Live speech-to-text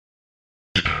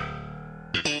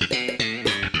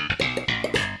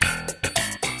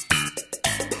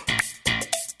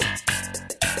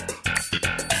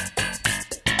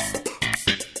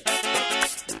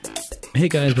Hey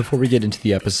guys, before we get into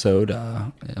the episode,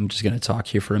 I'm just going to talk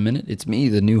here for a minute. It's me,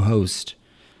 the new host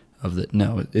of the...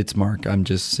 No, it's Mark. I'm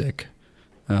just sick.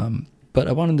 But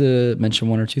I wanted to mention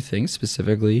one or two things.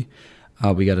 Specifically,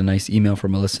 we got a nice email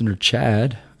from a listener,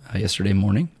 Chad, yesterday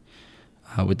morning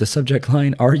with the subject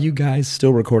line, "Are you guys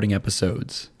still recording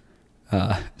episodes?"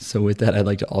 So with that, I'd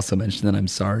like to also mention that I'm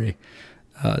sorry.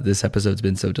 This episode's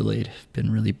been so delayed.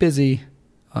 Been really busy.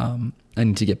 I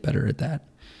need to get better at that.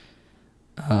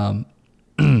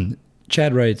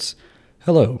 Chad writes,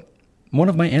 "Hello. One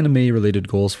of my anime-related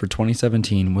goals for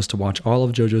 2017 was to watch all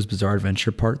of JoJo's Bizarre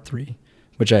Adventure Part 3,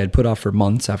 which I had put off for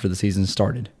months after the season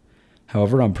started.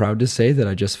 However, I'm proud to say that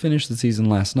I just finished the season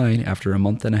last night after a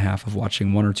month and a half of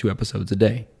watching 1 or 2 episodes a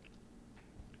day.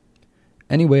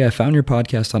 Anyway, I found your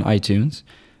podcast on iTunes.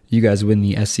 You guys win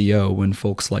the SEO when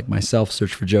folks like myself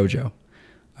search for JoJo.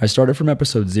 I started from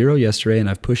episode 0 yesterday, and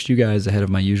I've pushed you guys ahead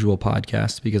of my usual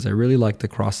podcast because I really like the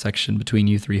cross-section between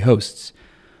you 3 hosts.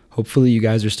 Hopefully you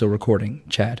guys are still recording.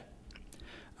 Chad."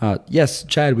 Yes,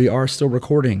 Chad, we are still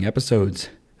recording episodes.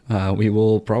 We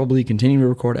will probably continue to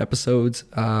record episodes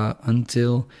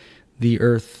until the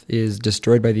Earth is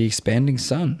destroyed by the expanding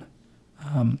sun.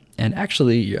 And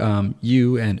actually,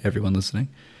 you and everyone listening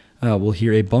will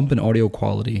hear a bump in audio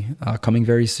quality coming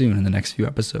very soon in the next few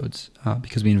episodes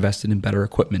because we invested in better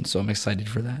equipment, so I'm excited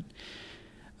for that.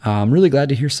 I'm really glad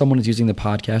to hear someone is using the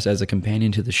podcast as a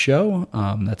companion to the show.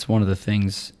 That's one of the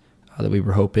things that we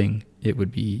were hoping it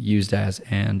would be used as,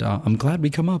 and I'm glad we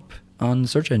come up on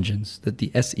search engines, that the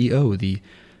SEO, the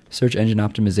search engine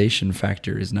optimization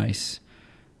factor, is nice.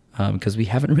 Because we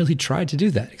haven't really tried to do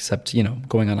that, except,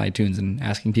 going on iTunes and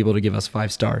asking people to give us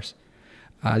 5 stars.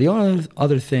 The only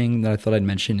other thing that I thought I'd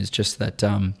mention is just that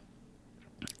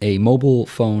a mobile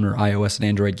phone or iOS and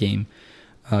Android game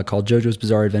called JoJo's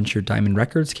Bizarre Adventure Diamond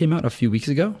Records came out a few weeks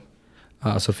ago.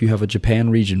 So if you have a Japan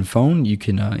region phone, you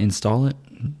can install it,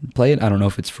 play it. I don't know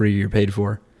if it's free or paid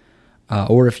for.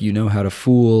 Or if you know how to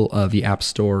fool the App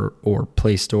Store or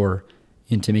Play Store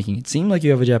into making it seem like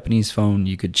you have a Japanese phone,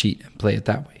 you could cheat and play it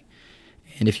that way.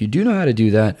 And if you do know how to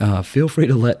do that, feel free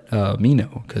to let me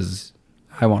know, because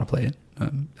I want to play it.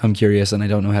 I'm curious, and I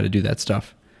don't know how to do that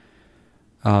stuff.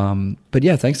 But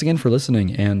yeah, thanks again for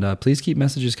listening, and please keep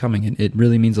messages coming. It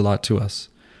really means a lot to us.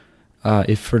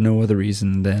 If for no other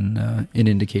reason than it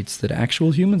indicates that actual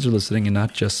humans are listening and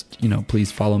not just,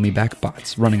 please follow me back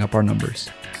bots running up our numbers.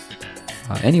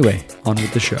 Anyway, on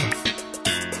with the show.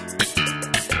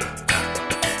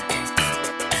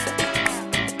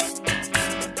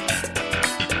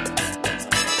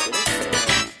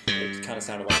 It kind of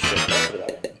sounded like shit. Put it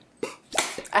that way.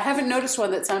 I haven't noticed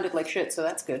one that sounded like shit, so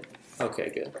that's good.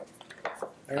 Okay, good.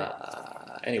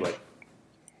 Anyway.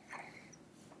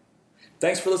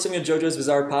 Thanks for listening to JoJo's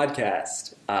Bizarre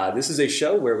Podcast. This is a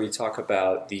show where we talk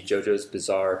about the JoJo's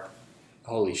Bizarre...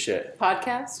 Holy shit.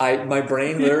 Podcast? My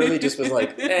brain literally just was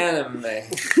like, anime.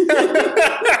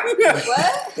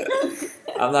 What?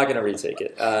 I'm not going to retake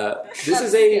it. This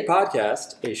is a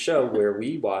podcast, a show where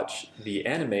we watch the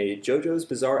anime JoJo's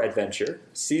Bizarre Adventure,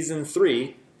 Season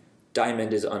 3,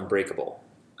 Diamond is Unbreakable.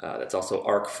 That's also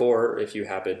Arc 4 if you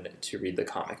happen to read the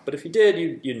comic. But if you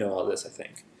did, you know all this, I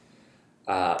think.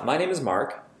 My name is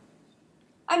Mark.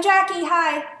 I'm Jackie,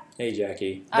 hi. Hey,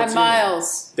 Jackie. I'm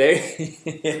Miles. Yes.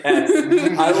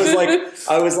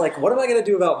 I was like, what am I going to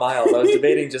do about Miles? I was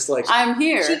debating just like... I'm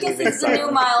here. Chicas is the new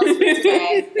Miles for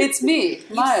today. It's me,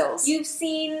 Miles. You've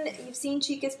seen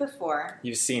Chicas before.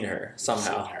 You've seen her,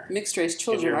 somehow. Mixed race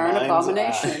children are an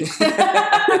abomination.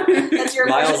 That's your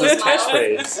Miles' version of Miles.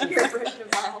 catchphrase. Your version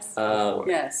of Miles.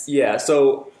 Yes. Yeah,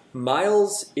 so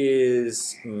Miles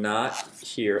is not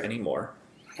here anymore.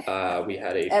 We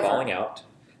had a falling out.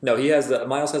 No,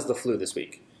 Miles has the flu this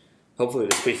week. Hopefully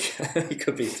this week. He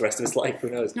could be the rest of his life.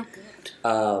 Who knows? No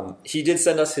good. He did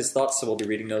send us his thoughts, so we'll be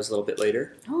reading those a little bit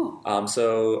later. Oh.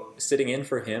 So sitting in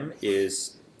for him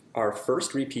is our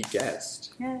first repeat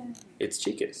guest. Yay. It's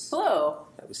Chicas. Hello.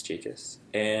 That was Chicas.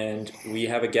 And we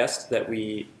have a guest that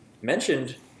we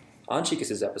mentioned on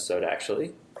Chicas' episode,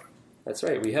 actually. That's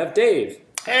right. We have Dave.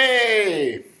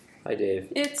 Hey! Hi,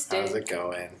 Dave. It's Dave. How's it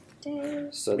going?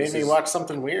 Dave. So Made me watch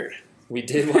something weird. We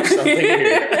did watch something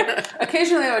here.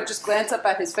 Occasionally I would just glance up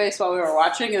at his face while we were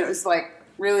watching, and it was like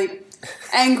really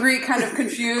angry, kind of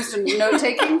confused, and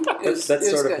note-taking. That's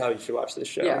sort of how you should watch this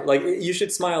show. Yeah. Like, you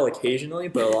should smile occasionally,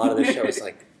 but a lot of the show is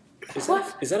like, is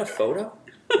that a photo?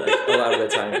 Like, a lot of the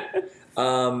time.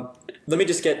 Let me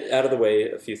just get out of the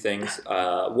way a few things.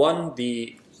 One,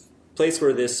 the place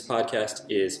where this podcast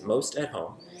is most at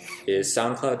home is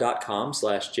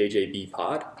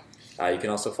soundcloud.com/jjbpod. You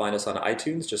can also find us on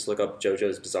iTunes. Just look up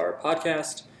JoJo's Bizarre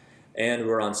Podcast. And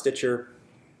we're on Stitcher.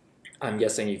 I'm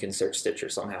guessing you can search Stitcher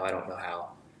somehow. I don't know how.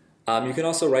 You can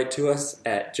also write to us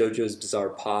at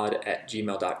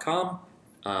jojosbizarrepod@gmail.com.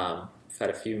 We've had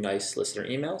a few nice listener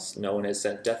emails. No one has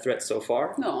sent death threats so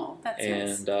far. No, that's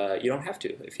nice. And you don't have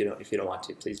to if you don't want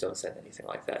to. Please don't send anything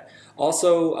like that.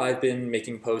 Also, I've been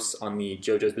making posts on the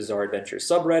JoJo's Bizarre Adventure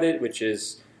subreddit, which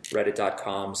is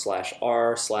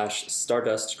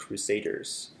reddit.com/r/Stardust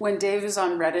Crusaders. When Dave is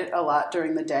on Reddit a lot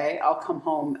during the day, I'll come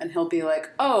home and he'll be like,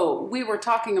 "Oh, we were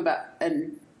talking about,"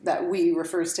 and that "we"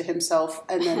 refers to himself,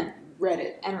 and then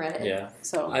Reddit. And Reddit. Yeah.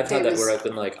 So I've Dave had that is- where I've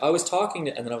been like, I was talking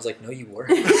to, and then I was like, no, you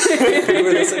weren't. You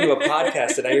were listening to a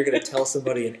podcast, and now you're going to tell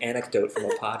somebody an anecdote from a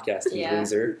podcast, you Yeah.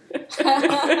 loser.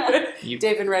 You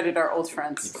Dave and Reddit are old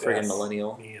friends. friggin' Yes.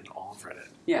 millennial. Me and all of Reddit.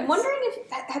 Yes. I'm wondering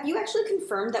have you actually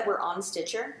confirmed that we're on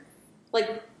Stitcher?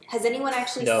 Like, has anyone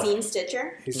actually No. seen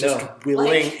Stitcher? He's No. just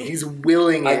willing. Like- He's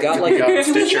willing. I it got to like be a- on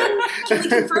Stitcher. Can we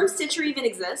confirm Stitcher even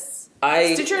exists?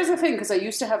 Stitcher is a thing because I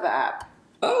used to have the app.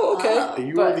 Oh, okay.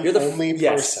 You But- are the You're the only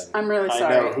yes. person I'm really I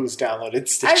sorry. know who's downloaded I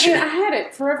Stitcher. mean, I had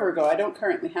it forever ago. I don't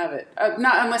currently have it.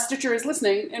 Not unless Stitcher is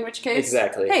listening, in which case...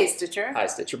 Exactly. Hey, Stitcher. Hi,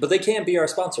 Stitcher. But they can't be our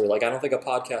sponsor. Like, I don't think a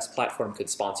podcast platform could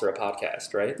sponsor a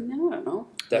podcast, right? No, I don't know.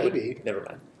 That Maybe. would never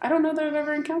mind. I don't know that I've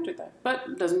ever encountered that.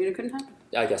 But doesn't mean it couldn't happen.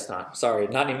 I guess not. Sorry,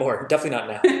 not anymore. Definitely not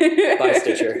now. Bye,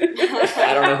 Stitcher.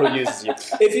 I don't know who uses you.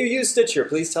 If you use Stitcher,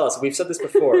 please tell us. We've said this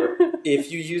before.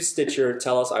 If you use Stitcher,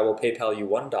 tell us. I will PayPal you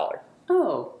 $1.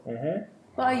 Oh. Mm-hmm.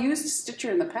 Well, I used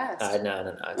Stitcher in the past.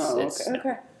 No. oh, It's, okay.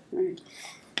 Okay. All right.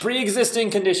 Pre-existing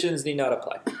conditions need not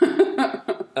apply.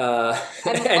 I'm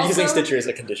And also- using Stitcher is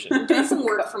a condition. I'm doing some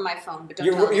work from my phone, but don't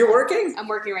tell You're anyone. working? I'm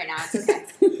working right now. It's okay.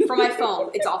 From my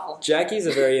phone. It's awful. Jackie's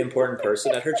a very important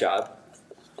person at her job,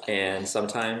 and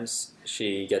sometimes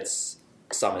she gets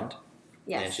summoned, and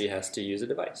Yes. she has to use a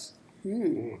device.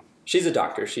 Hmm. She's a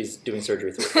doctor. She's doing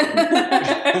surgery through her phone.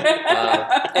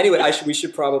 Anyway, we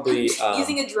should probably...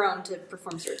 Using a drone to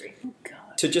perform surgery.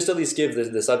 to just at least give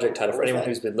the subject title for anyone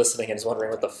who's been listening and is wondering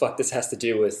what the fuck this has to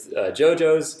do with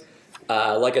JoJo's.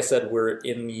 Like I said, we're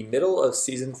in the middle of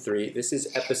season 3. This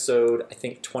is episode, I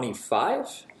think,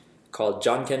 25, called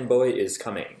Janken Boy is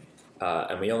Coming.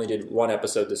 And we only did one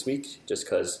episode this week, just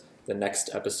because the next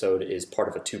episode is part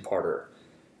of a two-parter.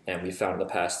 And we found in the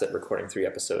past that recording 3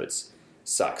 episodes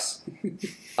sucks.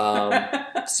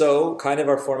 So, kind of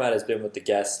our format has been with the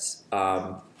guests.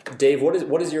 Dave,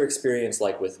 what is your experience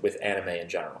like with anime in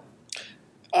general?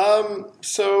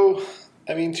 So,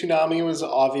 I mean, Toonami was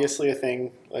obviously a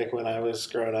thing, like, when I was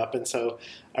growing up, and so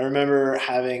I remember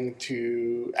having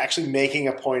to, actually making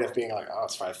a point of being like, oh,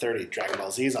 it's 5:30, Dragon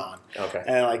Ball Z's on, Okay.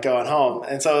 and, like, going home.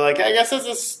 And so, like, I guess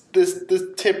that's this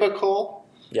typical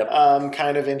Yep.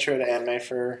 kind of intro to anime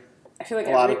for... I feel like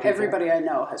A lot of people. everybody I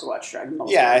know has watched Dragon Ball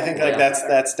Z. Yeah, I think, like, Yeah.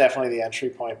 that's definitely the entry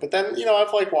point. But then, you know,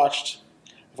 I've watched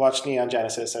Neon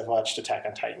Genesis, I've watched Attack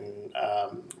on Titan,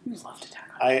 You loved Attack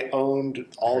on I owned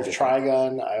all of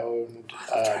Trigun. I owned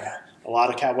a lot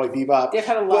of Cowboy Bebop. Dave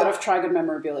had a lot of Trigun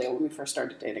memorabilia when we first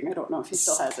started dating. I don't know if he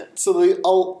still has it. So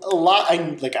a lot.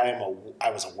 I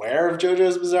was aware of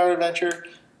JoJo's Bizarre Adventure,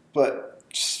 but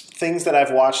just things that I've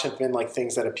watched have been like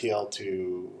things that appeal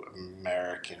to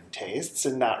American tastes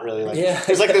and not really like. Yeah.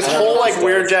 There's like this I don't whole know like those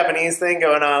weird guys. Japanese thing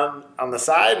going on the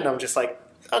side, and I'm just like,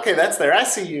 okay, that's there. I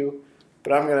see you.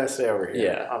 But I'm going to stay over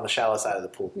here Yeah. on the shallow side of the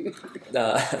pool.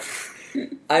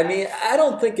 I mean, I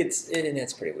don't think it's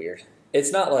pretty weird.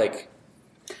 It's not like,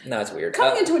 no, it's weird.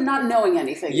 Coming into it not knowing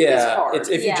anything is Yeah, hard. it's,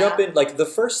 if you Yeah. jump in, like the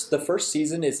first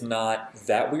season is not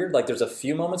that weird. Like there's a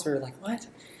few moments where you're like, what?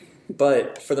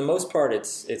 But for the most part,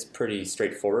 it's pretty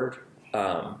straightforward.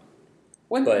 but-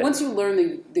 Once you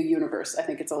learn the universe, I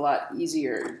think it's a lot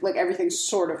easier. Like everything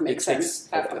sort of makes It takes sense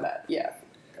a after while. that. Yeah.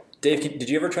 Dave, did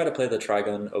you ever try to play the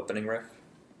Trigun opening riff?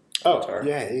 Oh, Guitar.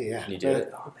 yeah. Can you do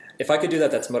it? Oh, man. If I could do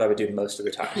that, that's what I would do most of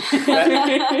the time.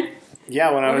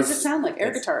 Yeah, when I What was... does it sound like?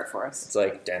 Air guitar it for us. It's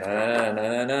like. Oh,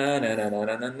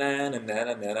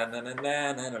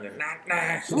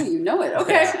 Oh, you know it.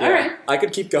 Okay, Yeah. all right. I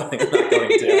could keep going. I'm not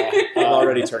going to. I'm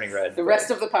already turning red. The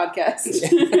rest of the podcast.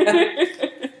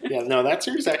 Yeah, no, that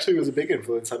series actually was a big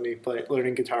influence on me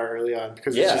learning guitar early on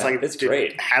because Yeah, it's just like it's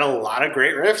great. It had a lot of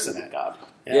great riffs in it. God.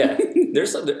 Yeah,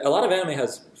 there's a lot of anime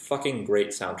has fucking great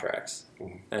soundtracks,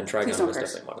 and Please Trigun don't was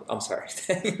curse. definitely one of them. I'm sorry,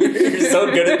 you're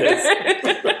so good at this.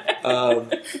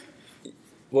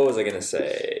 What was I gonna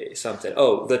say? Something.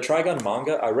 Oh, the Trigun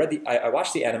manga. I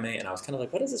watched the anime, and I was kind of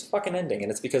like, "What is this fucking ending?" And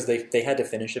it's because they had to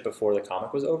finish it before the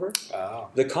comic was over. Oh,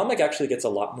 The comic actually gets a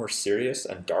lot more serious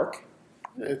and dark,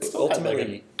 it's still ultimately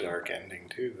Ultimately- a dark ending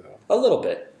too, though. a little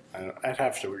bit. I'd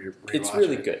have to rewatch It's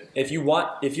really it. good. If you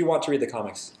want to read the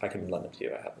comics, I can lend them to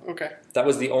you. I have them. Okay. That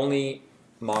was the only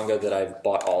manga that I've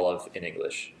bought all of in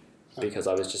English because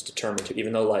I was just determined to.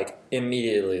 Even though like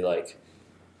immediately like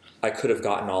I could have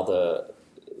gotten all the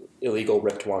illegal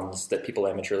ripped ones that people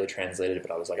amateurly translated, but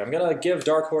I was like, I'm gonna give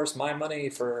Dark Horse my money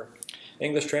for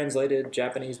English translated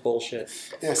Japanese bullshit.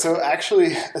 Yeah, so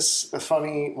actually, a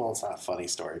funny, well, it's not a funny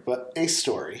story, but a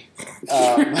story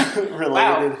related.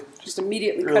 Wow. Just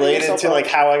immediately cutting Related yourself to off. like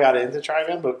how I got into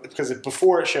Trigun, but because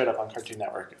before it showed up on Cartoon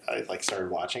Network, I like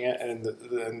started watching it, and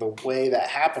the way that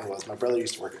happened was my brother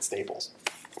used to work at Staples,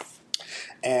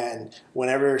 and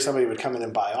whenever somebody would come in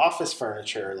and buy office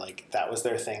furniture, like that was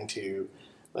their thing to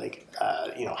like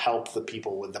help the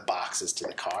people with the boxes to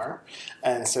the car,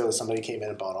 and so somebody came in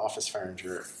and bought office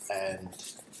furniture, and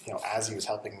as he was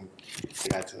helping the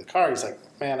guy to the car, he's like,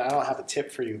 "Man, I don't have a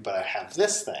tip for you, but I have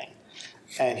this thing."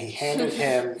 And he handed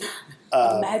him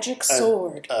a magic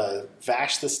sword. a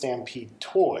Vash the Stampede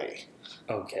toy.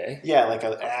 Okay. Yeah, like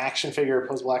an action figure, a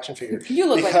posable action figure. You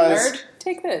look like a nerd.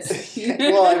 Take this.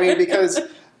 Well, I mean, because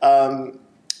Todd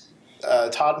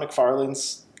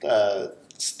McFarlane's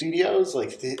studios,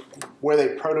 like where they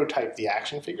prototype the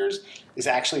action figures, is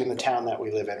actually in the town that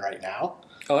we live in right now.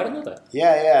 Oh, I didn't know that.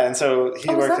 Yeah, and so he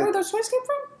Is worked. that where those toys came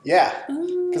from? Yeah,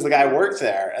 because the guy worked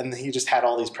there, and he just had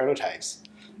all these prototypes.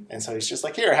 And so he's just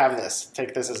like, here, have this.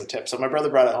 Take this as a tip. So my brother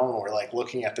brought it home, and we're like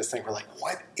looking at this thing. We're like,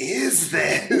 what is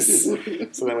this?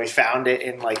 So then we found it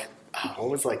in like, it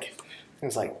was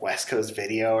like West Coast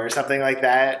Video or something like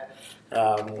that.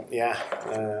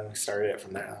 We started it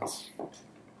from there.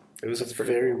 It was a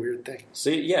very weird thing. So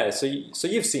yeah, so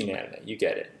you've seen anime, you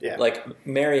get it. Yeah. Like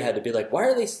Mary had to be like, why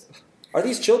are these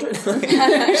children?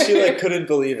 She like couldn't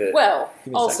believe it. Well,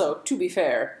 Give me a also, to be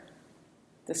fair,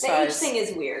 the The age size thing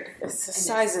is weird. the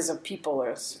sizes of people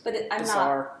are But I'm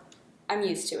bizarre. I'm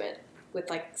used to it with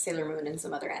like Sailor Moon and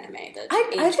some other anime. The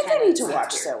I age think I kinda need to sounds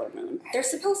watch weird. Sailor Moon. They're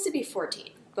supposed to be 14,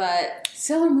 but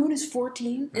Sailor Moon is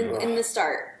 14? in the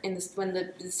start, when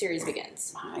the series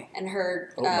begins, My. and her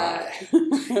Oh my.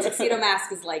 tuxedo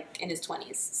mask is like in his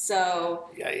 20s, so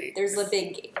Yikes. there's a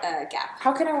big gap.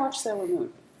 How can I watch Sailor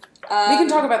Moon? We can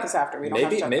talk about this after. We don't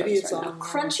have to talk maybe about this it's right on. now.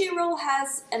 Crunchyroll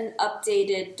has an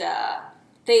updated.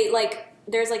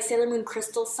 There's like Sailor Moon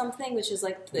Crystal something, which is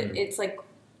like it's like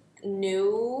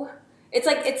new. It's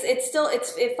like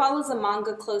it follows the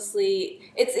manga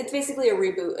closely. It's basically a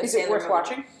reboot of Is Sailor it worth Moon.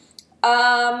 watching?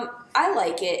 I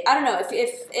like it. I don't know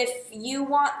if you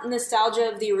want nostalgia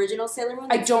of the original Sailor Moon.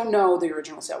 I don't know the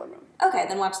original Sailor Moon. Okay,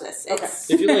 then watch this. It's,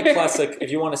 If you like classic,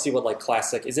 if you want to see what like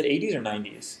classic, is it 80s or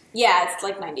 90s? yeah, it's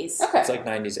like 90s. Okay. It's like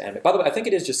 90s anime. By the way, I think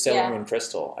it is just Sailor Yeah. Moon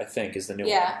Crystal. I think is the new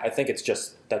Yeah. one. I think it's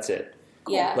just that's it.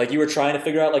 Yeah. Like you were trying to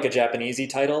figure out like a Japanesey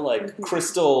title, like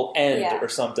Crystal End Yeah. or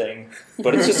something,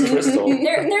 but it's just Crystal.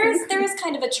 there is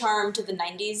kind of a charm to the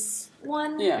 90s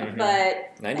one. Yeah. Mhm.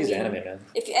 But 90s I mean, anime, man.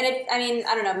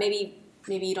 I don't know, maybe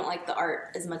you don't like the art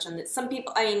as much on this. Some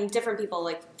people, different people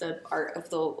like the art of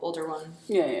the older one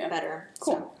Yeah. better.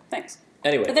 Cool. So. Thanks.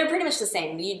 Anyway, But they're pretty much the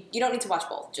same. You don't need to watch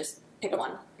both. Just pick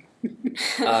one.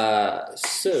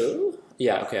 so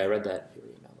yeah, okay, I read that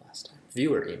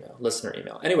listener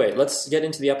email. Anyway, let's get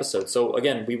into the episode. So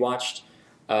again, we watched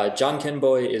John Ken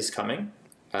Boy is Coming.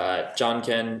 John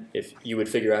Ken, if you would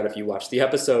figure out if you watched the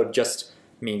episode, just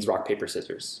means rock, paper,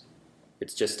 scissors.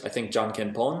 It's just, I think, John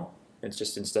Ken Pon. It's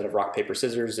just instead of rock, paper,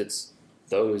 scissors, it's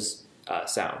those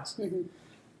sounds.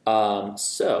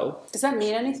 So Does that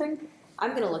mean anything?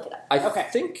 I'm gonna look it up. I Okay.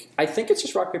 think it's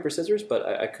just rock, paper, scissors, but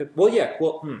I could. Well, yeah.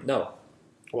 Well, no.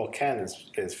 Well, Ken is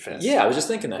fist. Yeah, I was just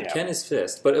thinking that. Yeah. Ken is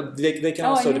fist, but they can Oh,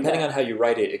 I also, knew depending that. on how you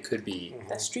write it, it could be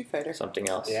That's Street Fighter. something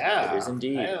else. Yeah. It is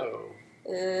indeed. Oh.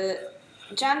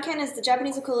 John Ken is the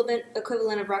Japanese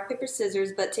equivalent of rock, paper,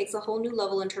 scissors, but takes a whole new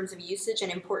level in terms of usage and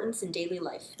importance in daily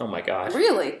life. Oh my god.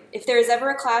 Really? If there is ever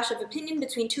a clash of opinion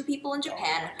between two people in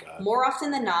Japan, Oh my God. more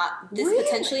often than not, this Really?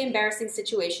 potentially embarrassing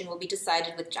situation will be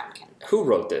decided with John Ken. Who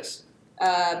wrote this?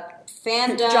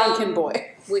 Fandom John Ken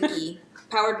Boy. Wiki,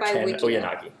 powered by Ken Wiki.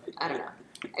 Oyanagi. I don't know.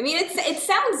 I mean, it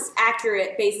sounds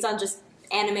accurate based on just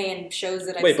anime and shows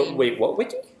that I've Wait, seen. but wait, what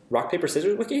wiki? Rock, paper,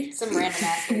 scissors wiki? Some random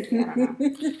ass wiki. I don't know.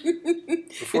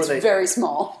 Before It's they very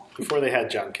small. before they had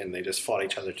Junkin, they just fought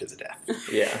each other to the death.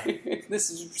 Yeah. This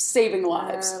is saving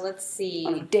lives Let's see.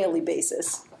 on a daily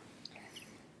basis.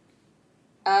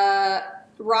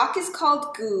 Rock is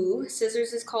called goo.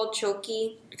 Scissors is called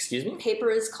choki. Excuse me? Paper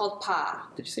is called pa.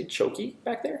 Did you say choky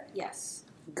back there? Yes.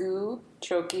 Goo,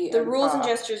 Choki, The and rules Pa. and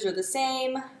gestures are the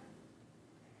same.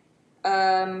 But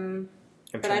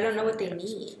I don't know what they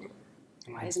mean.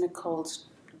 Why isn't it called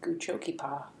Goo Choki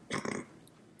Pa?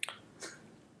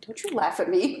 Don't you laugh at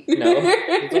me.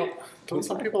 No. Don't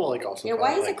some people like also Yeah, call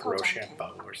why it is it like called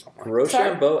Rochambeau or something?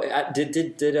 Rochambeau.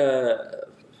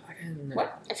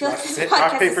 What? I feel like this Rock,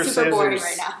 podcast paper, is super boring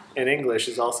scissors right now. in English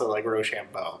is also like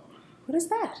Rochambeau. What is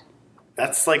that?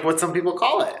 That's like what some people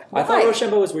call it. I thought Why?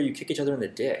 Rochambeau was where you kick each other in the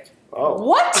dick. Oh.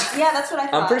 What? Yeah, that's what I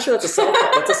thought. I'm pretty sure that's a South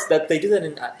Park. That they do that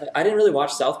in. I didn't really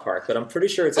watch South Park, but I'm pretty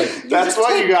sure it's like That's just what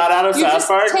take- you got out of you South just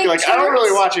Park? take You're like, I don't really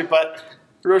turns. watch it, but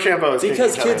Rochambeau is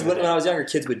because kicking each kids other in when the I was younger,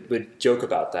 kids would joke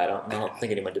about that. I don't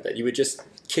think anyone did that. You would just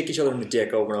kick each other in the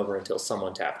dick over and over until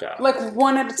someone tapped out. Like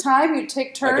one at a time, you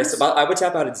take turns? I guess I would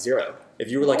tap out at 0. If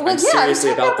you were like, Well, I'm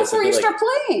seriously tap about out this, I'd before be you like, start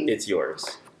playing. it's yours.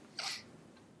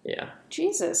 Yeah.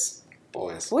 Jesus.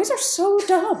 Boys. Boys are so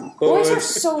dumb. Boys are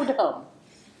Boys. so dumb.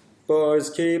 Boys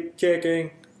keep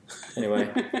kicking. Anyway,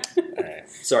 All right.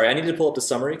 sorry, I needed to pull up the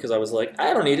summary because I was like,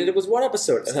 I don't need it. It was one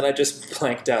episode, and then I just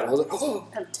blanked out. I was like, oh.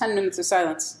 Have 10 minutes of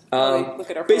silence. while we look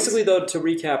at our Basically, though, to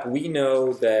recap, we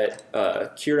know that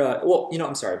Kira. Well,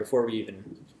 I'm sorry. Before we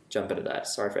even jump into that,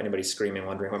 sorry for anybody screaming,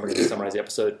 wondering when we're going to summarize the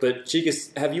episode. But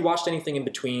Chikas, have you watched anything in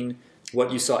between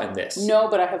what you saw and this? No,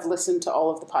 but I have listened to all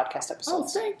of the podcast Oh,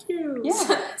 episodes. thank you.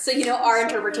 Yeah. So you know our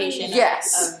interpretation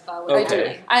Yes. of what Okay. we're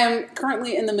doing. I am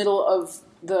currently in the middle of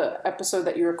the episode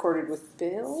that you recorded with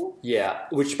Bill. Yeah,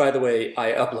 which by the way,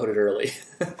 I uploaded early.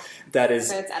 That is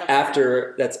So it's out of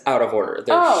after that's out of order.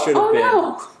 There should have been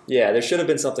no. Yeah, there should have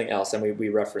been something else, and we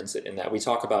reference it in that. We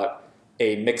talk about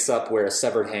a mix-up where a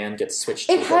severed hand gets switched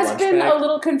It to the has lunch been bag. a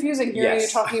little confusing hearing Yes.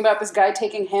 you talking about this guy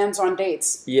taking hands on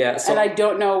dates. Yeah, so And I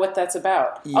don't know what that's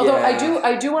about. Although Yeah.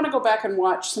 I do want to go back and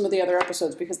watch some of the other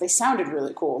episodes because they sounded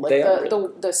really cool. Like They are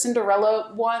the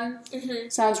Cinderella one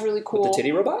sounds really cool. with the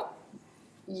titty robot?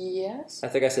 Yes. I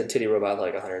think I said titty robot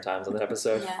like 100 times on that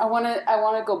episode. Yeah. I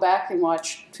wanna go back and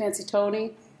watch Fancy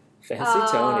Tony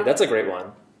Fancy Tony. That's a great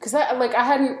one. because that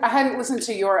I hadn't listened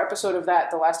to your episode of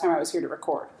that the last time I was here to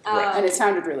record, Right. and it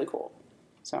sounded really cool.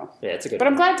 So, Yeah, it's a good but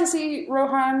I'm one. glad to see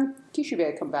Rohan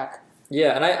Kishibe come back.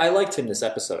 Yeah, and I liked him this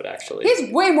episode, actually.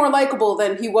 He's way more likable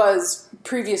than he was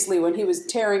previously when he was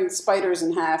tearing spiders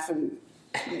in half and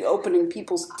opening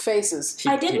people's faces. He-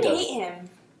 I he didn't does. hate him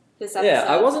this episode. Yeah,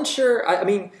 I wasn't sure. I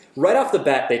mean, right off the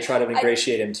bat, they try to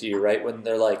ingratiate him to you, right? When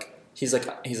they're like, he's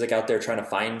like out there trying to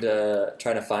find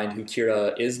who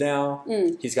Kira is now.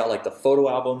 He's got like the photo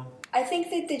album. I think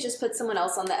that they just put someone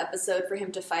else on the episode for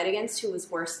him to fight against who was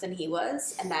worse than he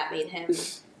was, and that made him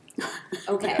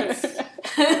okay.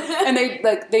 And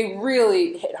they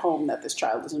really hit home that this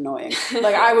child is annoying.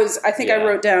 I Yeah.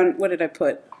 wrote down, what did I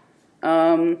put?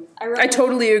 I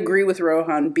totally agree with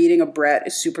Rohan. Beating a brat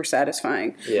is super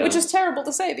satisfying, Yeah. which is terrible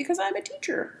to say because I'm a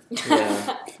teacher.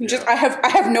 Yeah. I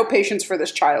have no patience for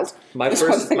this child. My That's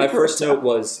one first thing I wrote note down.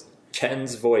 was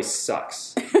Ken's voice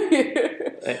sucks.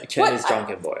 Ken What? is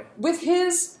Duncan Boy. With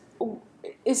his,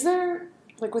 is there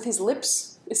with his lips?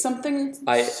 Is something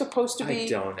supposed to be? I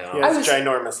don't know. He I has was-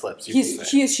 ginormous lips. You can say.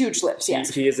 He has huge lips.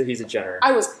 Yes, He's a Jenner.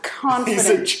 I was He's a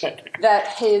confident Jenner. that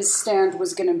his stand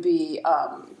was going to be.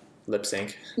 Lip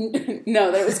sync.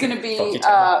 No, that it was going to be. Funky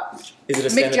Town. Is it a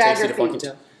Mick stand that takes Jagger you to Funky themed.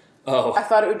 Town? Oh, I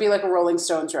thought it would be like a Rolling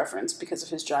Stones reference because of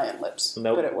his giant lips,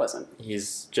 Nope. but it wasn't.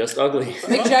 he's just ugly.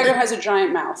 Mick Jagger has a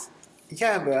giant mouth.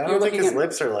 Yeah, but I You're don't think looking his at-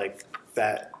 lips are like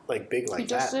that, like big like He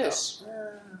just that. is.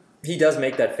 He does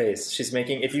make that face. She's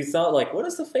making. If you thought like, what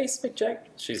is the face, Mick Jagger?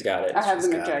 She's got it. I have the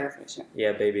She's Mick got Jagger face. Yeah.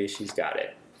 Yeah, baby, she's got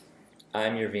it.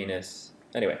 I'm your Venus.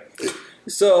 Anyway,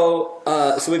 so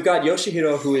we've got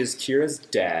Yoshihiro, who is Kira's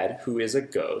dad, who is a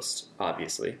ghost,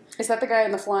 obviously. Is that the guy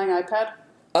in the flying iPad?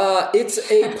 It's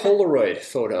a Polaroid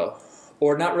photo,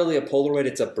 or not really a Polaroid.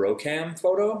 It's a Brocam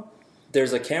photo.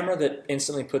 There's a camera that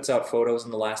instantly puts out photos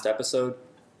in the last episode,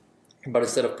 but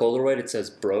instead of Polaroid, it says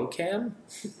Brocam,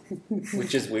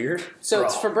 which is weird. So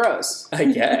it's for bros. I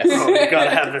guess. Oh, you gotta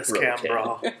have this Bro cam, cam.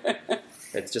 bro.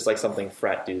 It's just like something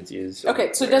frat dudes use.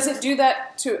 Okay, so does it do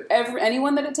that to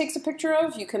anyone that it takes a picture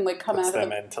of? You can come Puts out of them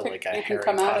the into, like, a you can Harry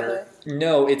come out of Potter. the.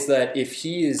 No, it's that if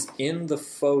he is in the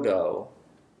photo.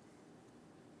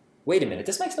 Wait a minute,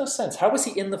 this makes no sense. How was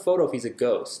he in the photo if he's a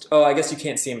ghost? Oh, I guess you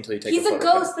can't see him until you take He's a a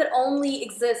photo. ghost that only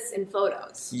exists in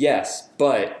photos. Yes,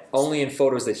 but only in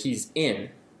photos that he's in.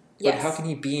 But Yes. how can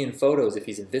he be in photos if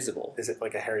he's invisible? Is it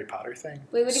like a Harry Potter thing?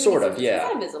 Wait, what do you Sort mean of, he's yeah. He's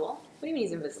not invisible. What do you mean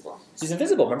he's invisible? He's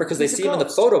invisible, remember? Because they He's a see him in the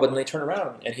ghost. photo, but then they turn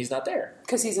around and he's not there.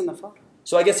 Because he's in the photo.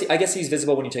 So I guess he's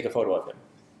visible when you take a photo of him.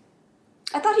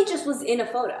 I thought he just was in a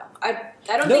photo. I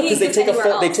don't No, think he because they exists take a anywhere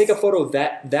else. they take a photo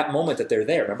that moment that they're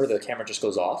there. Remember, the camera just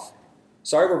goes off.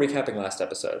 Sorry, we're recapping last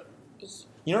episode.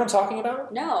 You know what I'm talking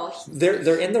about? No.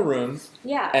 They're in the room,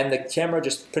 Yeah. and the camera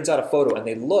just prints out a photo, and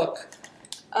they look,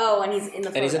 Oh, and he's in the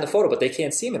photo. and he's in the photo, but they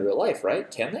can't see him in real life,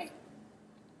 right? Can they?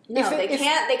 No, they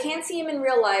can't see him in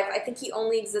real life. I think he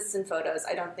only exists in photos.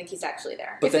 I don't think he's actually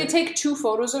there. But if they take 2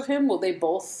 photos of him, will they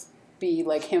both be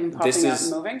like him popping out and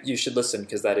moving? You should listen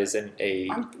because that is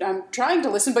I'm trying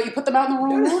to listen, but you put them out in the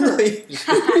wrong order.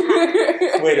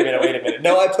 Wait a minute.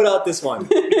 No, I put out this one.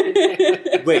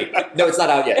 Wait, no, it's not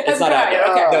out yet. It's not out yet.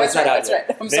 Okay, No, it's not out yet.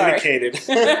 Right. I'm sorry. Vindicated.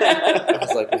 I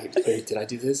was like, wait, did I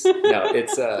do this? No,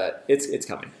 it's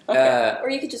coming. Okay. Or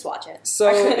you could just watch it.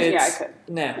 So Yeah, I it's could.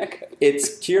 nah. I could.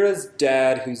 It's Kira's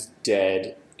dad who's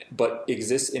dead, but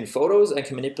exists in photos and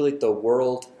can manipulate the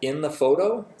world in the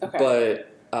photo. Okay.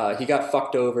 But he got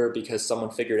fucked over because someone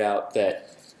figured out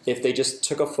that if they just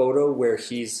took a photo where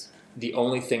he's the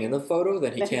only thing in the photo,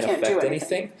 then he can't do affect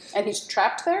anything. anything. And he's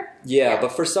trapped there? Yeah,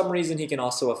 but for some reason he can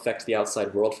also affect the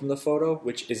outside world from the photo,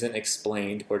 which isn't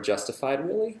explained or justified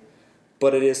really.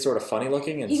 But it is sort of funny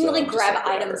looking. And He can so really I'm just grab like,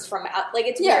 items from out. Like,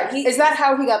 it's Yeah. weird. Is that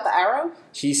how he got the arrow?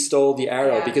 He stole the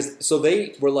arrow Yeah. because so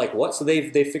they were like, what? So they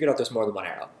figured out there's more than one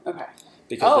arrow. Okay.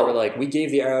 Because they Oh. were like, we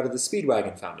gave the arrow to the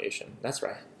Speedwagon Foundation. That's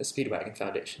right, the Speedwagon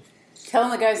Foundation. Tell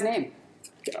him the guy's name.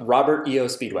 Robert E.O.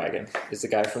 Speedwagon is the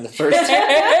guy from the first.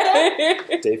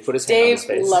 Dave put his hand on Dave his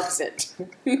face. loves it.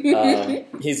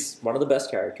 He's one of the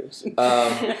best characters.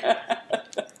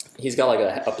 He's got like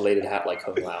a bladed hat like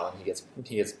Kung Lao, and he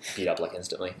gets beat up like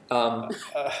instantly.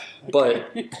 But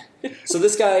so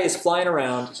this guy is flying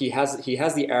around. He has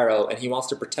the arrow, and he wants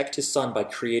to protect his son by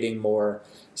creating more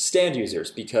stand users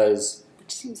because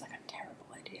Which seems like a terrible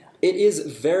idea. it is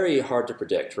very hard to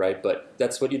predict, right? But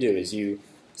that's what you do: is you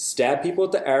stab people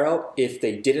with the arrow. If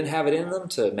they didn't have it in them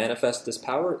to manifest this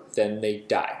power, then they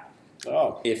die.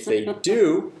 Oh. If they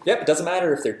do, it doesn't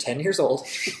matter if they're 10 years old.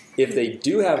 If they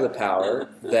do have the power,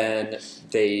 then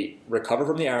they recover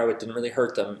from the arrow. It didn't really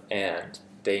hurt them, and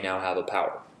they now have a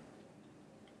power.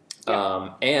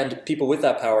 And people with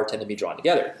that power tend to be drawn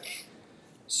together.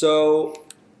 So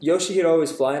Yoshihiro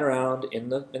is flying around in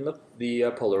the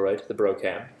Polaroid, the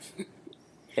Brocam,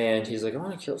 and he's like, I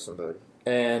want to kill somebody.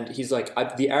 And he's like,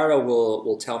 the arrow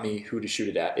will tell me who to shoot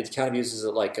it at. It kind of uses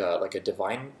it like a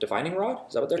divining rod.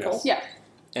 Is that what they're called? Yeah.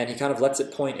 And he kind of lets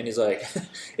it point, and he's like,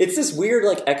 it's this weird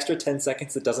like extra 10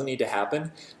 seconds that doesn't need to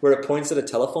happen, where it points at a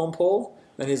telephone pole,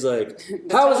 and he's like,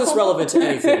 how is this relevant to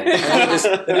anything? And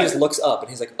then he just looks up, and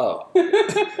he's like, oh.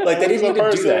 Like, they didn't need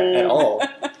to do that at all.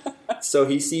 So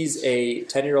he sees a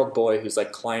 10-year-old boy who's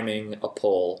like climbing a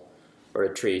pole or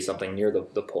a tree, something near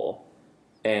the pole.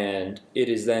 And it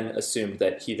is then assumed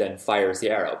that he then fires the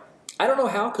arrow. I don't know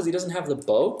how, because he doesn't have the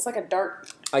bow. It's like a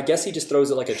dart. I guess he just throws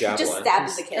it like a javelin. Just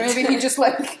stabs the kid. Or maybe he just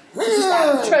like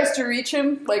tries to reach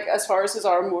him, like as far as his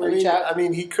arm will reach out. I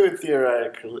mean, he could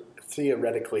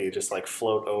theoretically just like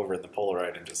float over the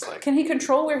Polaroid and just like. Can he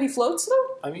control where he floats though?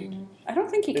 I mean, I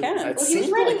don't think he can. It Well, he was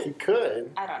seemed ready. like he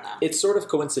could. I don't know. It's sort of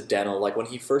coincidental. Like, when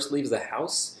he first leaves the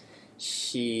house,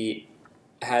 he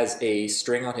has a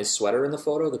string on his sweater in the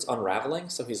photo that's unraveling,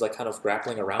 so he's like kind of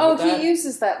grappling around with that. He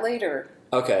uses that later.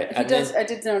 Okay, He and does. then I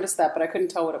did notice that, but I couldn't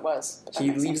tell what it was. But that he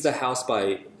makes leaves sense. the house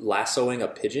by lassoing a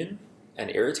pigeon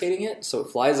and irritating it, so it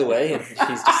flies away, and he's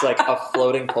just like a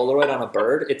floating Polaroid on a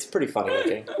bird. It's pretty funny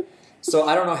looking. So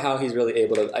I don't know how he's really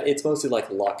able to. It's mostly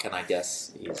like luck, and I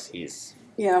guess he's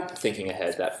Yeah. thinking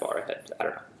ahead that far ahead. I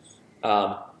don't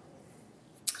know.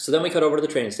 So then we cut over to the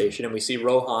train station, and we see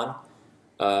Rohan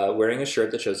wearing a shirt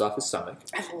that shows off his stomach.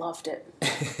 I loved it.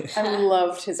 I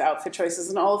loved his outfit choices,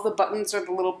 and all of the buttons are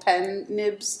the little pen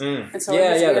nibs, and so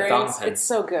are his the earrings. fountain pen. It's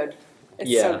so good. It's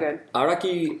Yeah. so good.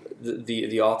 Araki,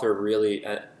 the author, really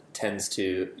tends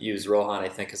to use Rohan, I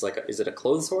think, as is it a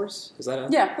clothes horse? Is that a...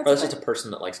 Yeah, Or that's just a person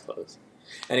that likes clothes.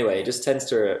 Anyway, he just tends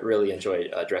to really enjoy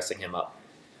dressing him up.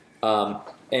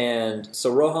 And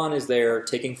so Rohan is there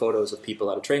taking photos of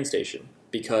people at a train station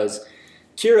because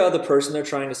Kira, the person they're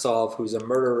trying to solve, who's a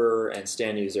murderer and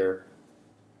stand user,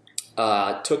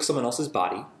 took someone else's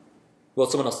body. Well,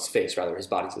 someone else's face, rather. His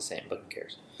body's the same, but who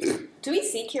cares? Do we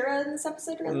see Kira in this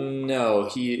episode, really? No,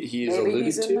 he is Maybe alluded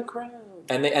he's in to. the crowd.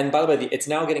 And by the way, it's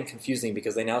now getting confusing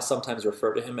because they now sometimes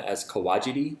refer to him as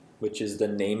Kawajiri, which is the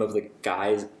name of the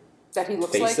guy's That he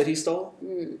looks face like. that he stole.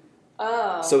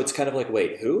 Oh. So it's kind of like,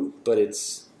 wait, who? But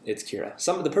it's Kira.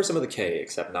 The person with a K,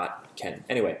 except not Ken.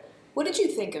 Anyway. What did you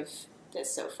think of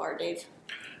this so far, Dave?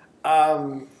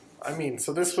 I mean,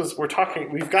 so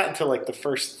we've gotten to like the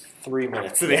first 3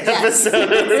 minutes of the episode.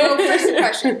 So, first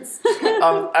impressions.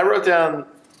 I wrote down,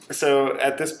 so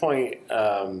at this point,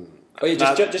 Oh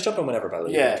yeah, just jump in whenever, by the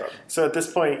way. yeah. So at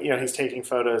this point, he's taking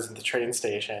photos at the train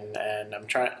station, and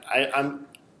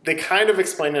they kind of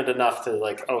explain it enough to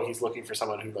like, oh, he's looking for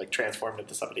someone who like transformed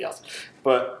into somebody else.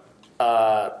 But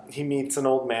he meets an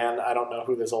old man. I don't know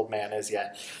who this old man is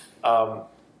yet.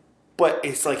 But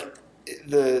it's like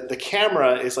the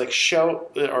camera is like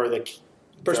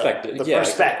Perspective. The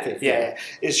perspective,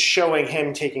 is showing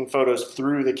him taking photos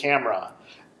through the camera.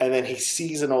 And then he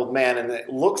sees an old man, and it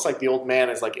looks like the old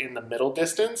man is like in the middle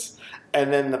distance.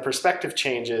 And then the perspective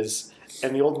changes,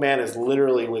 and the old man is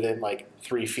literally within like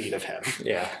 3 feet of him.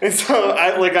 Yeah. And so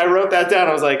I wrote that down.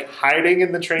 I was like, hiding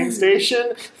in the train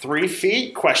station, 3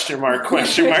 feet? Question mark,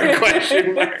 question mark,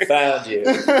 question mark. Found you.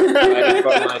 Right in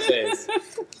front of my face.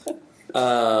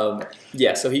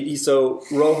 So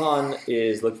Rohan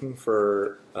is looking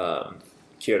for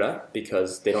Kira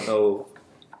because they don't know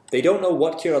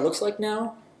what Kira looks like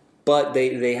now. But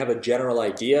they have a general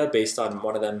idea based on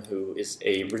one of them who is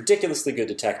a ridiculously good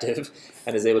detective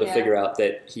and is able to figure out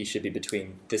that he should be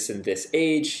between this and this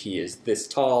age. He is this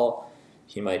tall.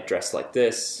 He might dress like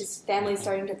this. His family's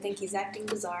starting to think he's acting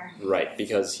bizarre. Right,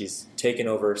 because he's taken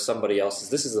over somebody else's.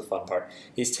 This is the fun part.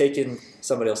 He's taken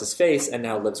somebody else's face and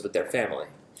now lives with their family.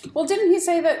 Well, didn't he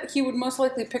say that he would most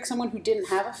likely pick someone who didn't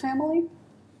have a family?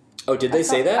 Oh, did they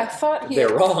say that? I thought they're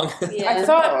wrong. Yeah.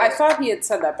 I thought he had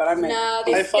said that, but I mean, No,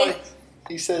 I thought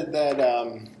he said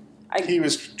that he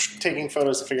was taking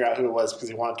photos to figure out who it was because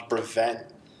he wanted to prevent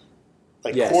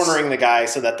cornering the guy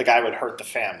so that the guy would hurt the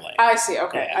family. I see.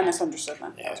 Okay, Yeah. I misunderstood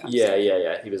that.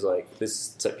 Yeah. He was like,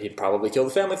 he'd probably kill the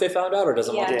family if they found out, or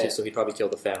doesn't want to, so he'd probably kill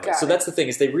the family. Got So it. that's the thing,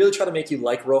 is they really try to make you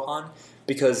like Rohan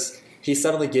because he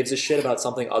suddenly gives a shit about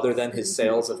something other than his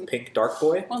sales of Pink Dark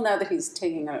Boy. Well, now that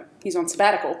he's on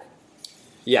sabbatical,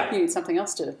 Yeah. he needs something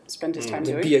else to spend his time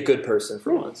To doing. be a good person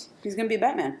for once. He's going to be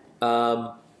Batman.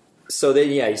 So then,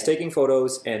 he's taking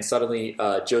photos, and suddenly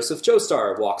Joseph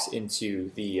Joestar walks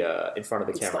into the in front of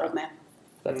the It's camera. the old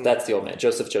man, That's the old man,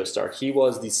 Joseph Joestar. He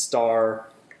was the star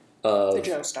of the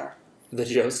Joe Star. the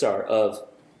Joestar of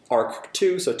Arc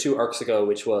 2, so 2 arcs ago,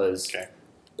 which was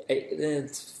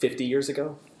 50 years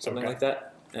ago, something like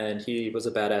that. And he was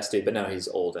a badass dude, but now he's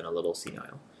old and a little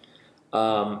senile.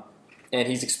 And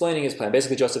he's explaining his plan.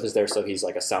 Basically, Joseph is there, so he's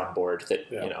like a soundboard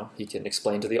that he can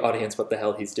explain to the audience what the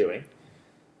hell he's doing.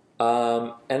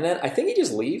 And then I think he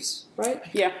just leaves, right?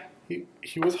 Yeah.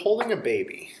 He was holding a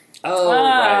baby. Oh,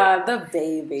 right. The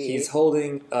baby. He's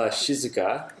holding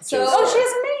Shizuka. So- she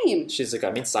has a name.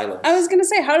 Shizuka means silence. I was going to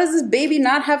say, how does this baby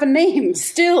not have a name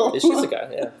still? It's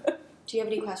Shizuka, yeah. Do you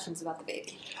have any questions about the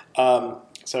baby?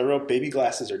 So I wrote, baby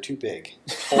glasses are too big.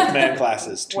 Old man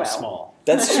glasses too Well. small.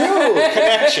 That's true.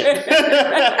 Connection.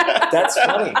 That's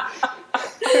funny.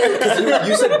 Because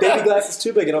you said baby glasses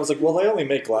too big, and I was like, well, they only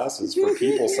make glasses for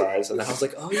people size. And then I was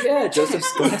like, oh yeah,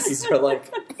 Joseph's glasses are like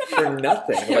for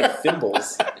nothing, like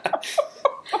thimbles.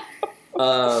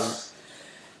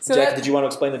 So Jack, that- did you want to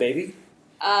explain the baby?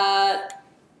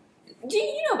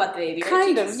 You know about the baby, right?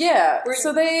 Kind of, yeah. We're-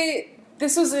 So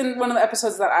this was in one of the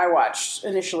episodes that I watched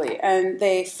initially, and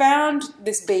they found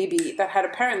this baby that had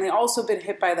apparently also been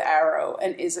hit by the arrow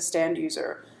and is a stand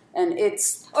user. And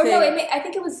it's Or no, I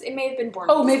think it may have been born.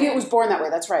 Oh, with a maybe it stand. was born that way.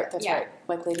 That's right. That's Yeah. right.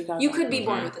 Like Lady Gaga. You could be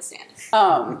born with a stand.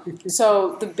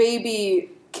 So the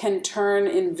baby can turn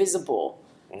invisible.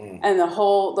 And the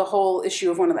whole issue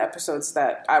of one of the episodes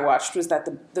that I watched was that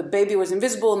the baby was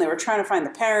invisible and they were trying to find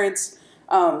the parents,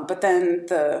 but then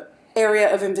the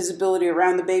area of invisibility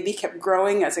around the baby kept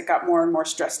growing as it got more and more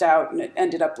stressed out, and it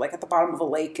ended up like at the bottom of a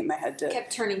lake, and they had to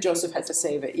Kept turning Joseph had to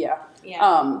save it. Yeah.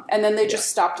 Yeah. And then they just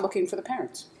stopped looking for the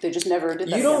parents. They just never did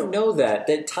that. You don't again. know that.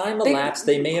 That time elapsed.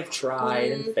 They may have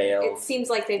tried and It failed. seems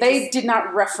like They just did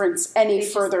not reference any They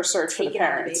just further search for the taken out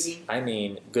parents. baby. I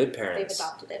mean, good parents They've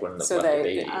adopted it. wouldn't have So left the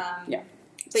they- baby. Yeah.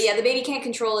 But yeah, the baby can't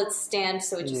control its stand,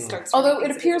 so it just starts. Although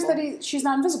turning it appears invisible. that she's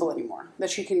not invisible anymore. That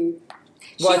she can.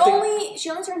 Well, I think- She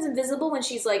only turns invisible when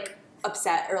she's like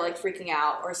upset or like freaking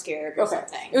out or scared or Okay.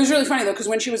 something. It was really funny though, because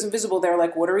when she was invisible, they were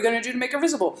like, "What are we going to do to make her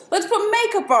visible? Let's put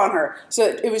makeup on her." So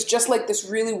it was just like this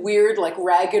really weird, like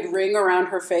ragged ring around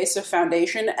her face of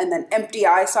foundation, and then empty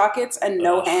eye sockets and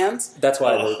no hands That's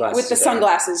why the glasses with the are there.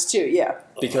 sunglasses too. Yeah.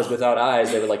 Because without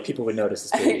eyes, they were like, people would notice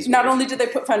this baby's Not weird. only did they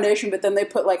put foundation, but then they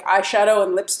put like eyeshadow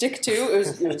and lipstick too. It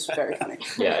was very funny.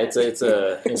 Yeah, it's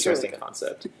a interesting good.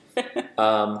 concept.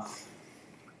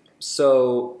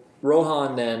 So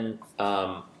Rohan then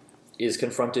is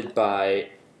confronted by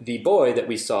the boy that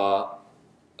we saw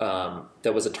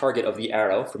that was a target of the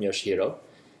arrow from Yoshihiro,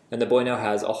 and the boy now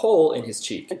has a hole in his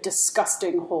cheek. A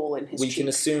disgusting hole in his We cheek. can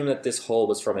assume that this hole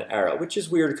was from an arrow, which is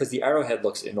weird because the arrowhead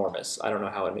looks enormous. I don't know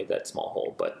how it made that small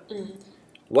hole, but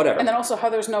whatever. And then also how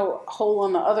there's no hole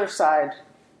on the other side.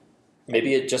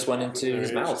 Maybe it just went into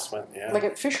his mouth. Just went- yeah. Like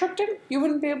if fish hooked him, you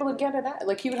wouldn't be able to get it out.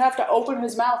 Like he would have to open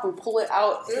his mouth and pull it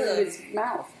out through Ugh. his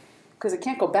mouth because it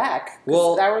can't go back.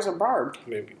 Well- Well, arrows are barbed.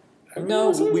 Maybe. No,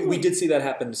 we did see that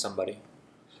happen to somebody.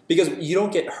 Because you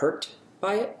don't get hurt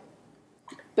by it.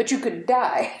 But you could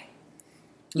die.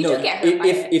 You do get hurt by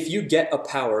it. If you get a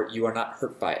power, you are not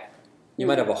hurt by it. You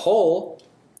might have a hole,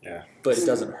 Yeah. but it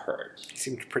doesn't hurt. He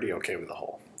seemed pretty okay with the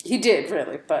hole. He did,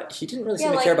 really, but... He didn't really Yeah,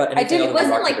 seem to like, care about anything didn't- other It than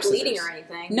wasn't rock, like paper, bleeding scissors. or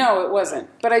anything. No, it wasn't.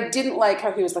 But I didn't like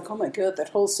how he was like, oh my god, that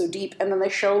hole's so deep. And then they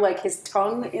show, like, his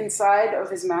tongue inside of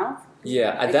his mouth.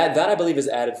 Yeah, that I believe is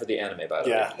added for the anime, by the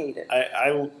way. I Yeah. hate it.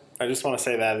 I just want to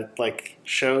say that it like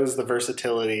shows the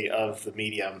versatility of the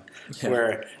medium, Yeah.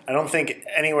 where I don't think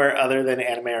anywhere other than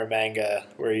anime or manga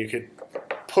where you could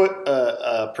put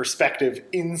a perspective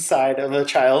inside of a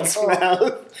child's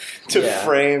mouth to Yeah.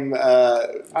 frame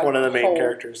one of the main hole.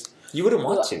 characters. You wouldn't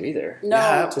want to either. No.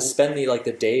 Yeah. To spend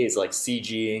the days like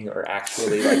CGing or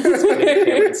actually like just putting the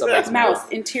camera in somebody's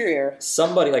Mouth, interior.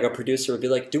 Somebody like a producer would be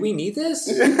like, "Do we need this?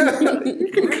 You can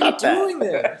Why are cut you that. doing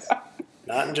this?"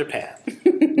 Not in Japan.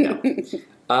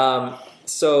 No.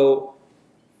 So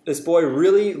this boy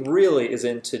really, really is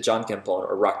into Jankenpon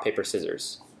or rock paper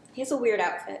scissors. He has a weird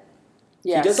outfit.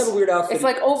 Yes. He does have a weird outfit. It's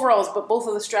like overalls, but both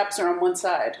of the straps are on one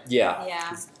side. Yeah,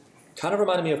 Yeah. kind of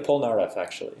reminded me of Polnareff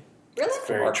actually. Really?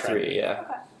 Very Mark trendy. 3, yeah.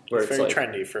 Okay. Where It's it's very like,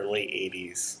 trendy for late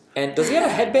 80s. and does he have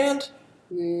a headband?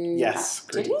 Yes.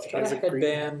 Did green- he? has a green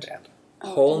Headband. headband.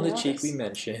 Hole in the I didn't cheek we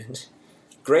notice. mentioned.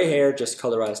 Gray hair, just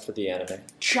colorized for the anime.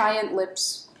 Giant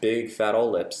lips. Big fat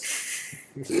old lips.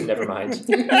 Never mind.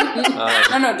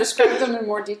 No, describe them in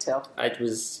more detail. I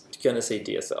was gonna say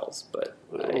DSLs, but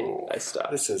I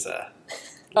stopped. This is a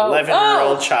Oh.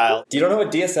 11-year-old Oh. child. Do you don't know what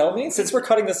DSL means? Since we're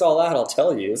cutting this all out, I'll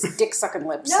tell you. Dick sucking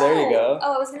lips. No. There you go.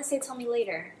 Oh, I was going to say tell me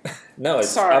later. No,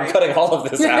 Sorry. I'm cutting all of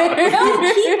this out. No,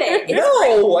 keep it. It's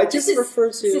No, I This just is- refer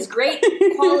This to. is great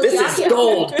quality This is audio.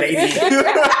 gold, baby.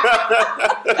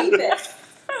 Keep it.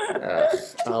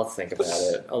 I'll think about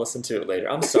it. I'll listen to it later.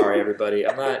 I'm sorry, everybody.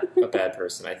 I'm not a bad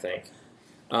person, I think.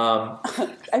 I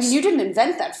mean, you didn't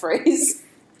invent that phrase.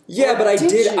 Yeah, but I Did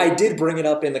did. you? I did bring it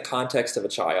up in the context of a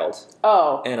child,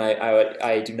 Oh. and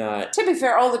I do not. To be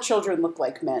fair, all the children look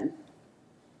like men.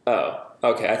 Oh,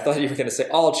 okay. I thought you were going to say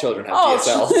all children have Oh,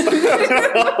 DSLs.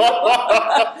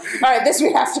 All right, this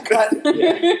we have to cut.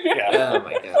 Yeah. Oh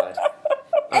my god.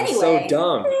 I'm so Anyway.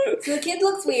 dumb. So the kid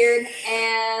looks weird,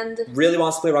 and Really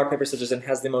wants to play rock paper scissors and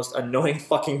has the most annoying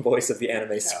fucking voice of the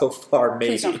anime so far.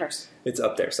 Maybe Please don't curse. it's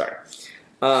up there. Sorry.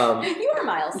 you are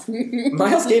Miles.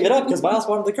 Miles gave it up because Miles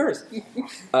wanted the curse.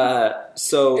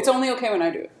 So It's only okay when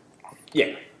I do it.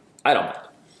 yeah, I don't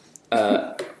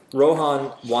mind.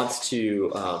 Rohan wants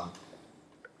to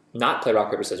not play rock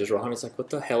paper scissors. Rohan is like, "What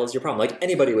the hell is your problem?" Like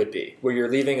anybody would be, where you're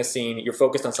leaving a scene, you're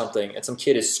focused on something, and some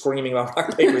kid is screaming about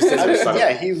rock paper I scissors. mean, suddenly.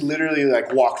 yeah, he literally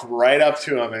like walked right up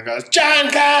to him and goes, "John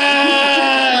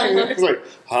Kang!" He's like,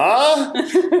 "Huh?"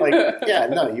 Like, yeah,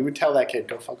 no, you would tell that kid,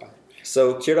 "Go fuck off."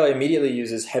 So Kira immediately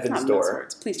uses Heaven's Not those Door.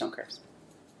 words. Please don't curse.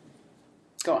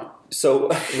 Go on. So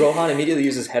Rohan immediately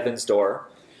uses Heaven's Door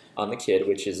on the kid,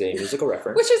 which is a musical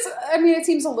reference. Which is, I mean, it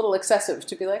seems a little excessive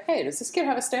to be like, hey, does this kid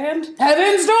have a stand?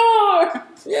 Heaven's door!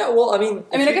 Yeah, well, I mean,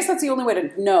 I guess that's the only way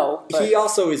to know. But he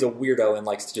also is a weirdo and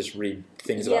likes to just read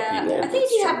things about Yeah, people. I think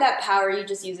if you have that power, you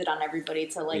just use it on everybody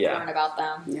to Yeah. learn about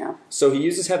them. yeah. So he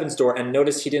uses Heaven's Door, and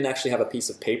notice he didn't actually have a piece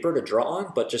of paper to draw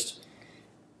on, but just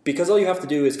because all you have to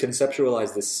do is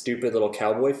conceptualize this stupid little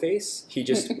cowboy face, he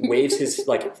just waves his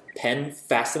pen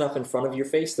fast enough in front of your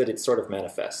face that it sort of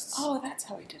manifests. Oh, that's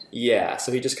how he did it. Yeah,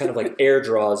 so he just kind of air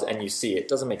draws and you see it.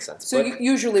 Doesn't make sense. So but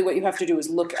usually what you have to do is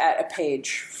look at a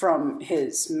page from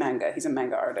his manga. He's a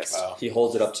manga artist. Wow. he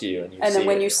holds it up to you and you And see then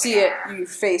when it. you see it, your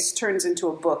face turns into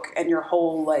a book, and your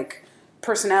whole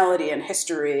personality and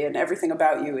history and everything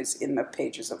about you is in the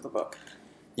pages of the book.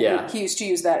 Yeah. He used to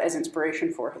use that as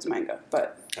inspiration for his manga,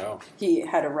 but Oh, he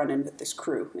had a run-in with this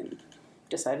crew and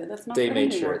decided that's not They good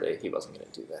made anymore. sure that he wasn't going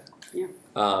to do that.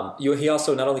 Yeah. He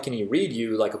also, not only can he read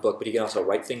you like a book, but he can also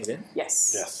write things in.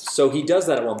 Yes. yes. So he does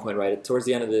that at one point, right? Towards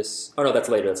the end of this. Oh, no, that's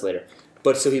later.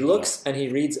 But so he looks and he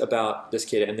reads about this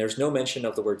kid, and there's no mention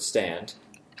of the word stand.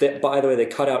 That, by the way, they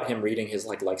cut out him reading his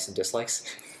likes and dislikes.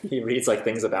 He reads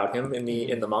things about him in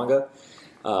the manga.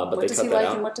 But What they does cut he that like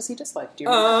out. and what does he dislike? Do you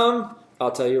remember?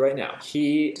 I'll tell you right now. Does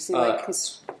he like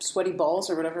his sweaty balls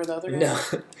or whatever the other guy? No,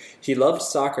 he loved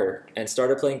soccer and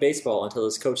started playing baseball until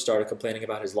his coach started complaining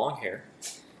about his long hair.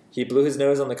 He blew his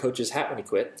nose on the coach's hat when he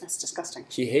quit. That's disgusting.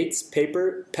 He hates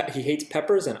he hates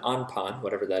peppers and anpan,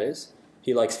 whatever that is.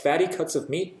 He likes fatty cuts of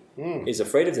meat. Is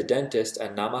afraid of the dentist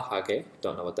and namahage,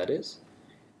 don't know what that is,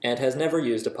 and has never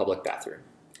used a public bathroom.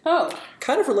 Oh,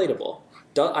 Kind of relatable.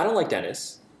 I don't like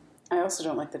dentists, I also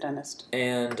don't like the dentist.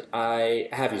 and I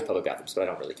have used public bathrooms, but I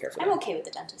don't really care for them. I'm okay with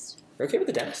the dentist. You're okay with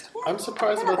the dentist? I'm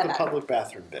surprised Not about the that public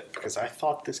bathroom bit because I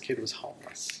thought this kid was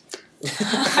homeless.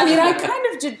 I mean, I kind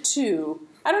of did too,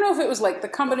 I don't know if it was like the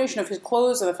combination of his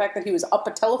clothes or the fact that he was up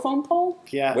a telephone pole.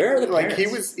 Yeah. Where are the like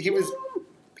parents? he was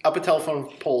up a telephone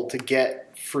pole to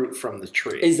get fruit from the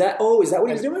tree. Is that what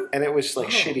he was doing? And it was like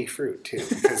shitty fruit too.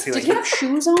 Because he Did he have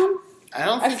shoes on? I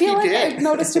don't I think feel he like did. I've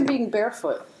noticed him being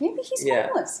barefoot. Maybe he's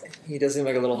homeless. He does seem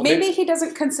like a little. Maybe he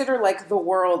doesn't consider like the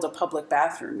world a public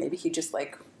bathroom. Maybe he just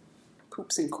like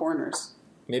poops in corners.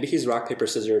 Maybe he's rock paper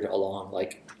scissored along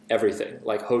like everything,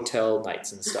 like hotel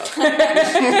nights and stuff. Like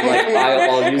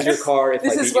I'll use your car if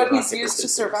This I is beat you what in rock, he's paper, used to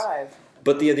scissors. survive.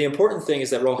 But the important thing is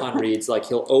that Rohan reads like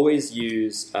he'll always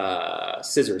use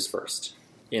scissors first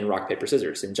in rock paper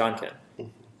scissors in Jonken.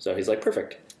 So he's like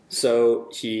perfect. So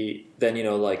he then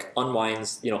like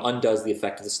unwinds, undoes the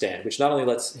effect of the stand, which not only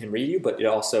lets him read you, but it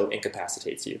also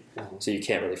incapacitates you. So you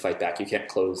can't really fight back. You can't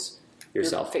close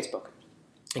yourself. Your Facebook.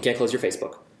 You can't close your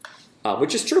Facebook.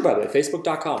 Which is true, by the way.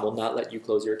 Facebook.com will not let you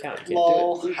close your account. You can't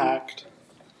Lol, do it. hacked.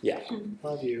 Yeah.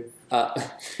 Love you.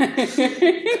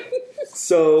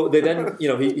 So they then,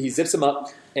 he zips him up,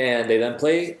 and they then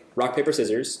play rock, paper,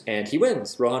 scissors, and he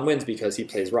wins. Rohan wins because he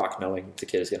plays rock, knowing the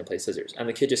kid is going to play scissors. And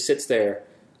the kid just sits there,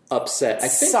 upset. I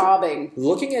think Sobbing.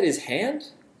 looking at his hand,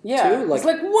 Yeah. too, He's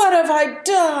like, what have I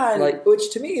done?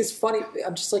 which to me is funny.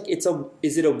 I'm just like, is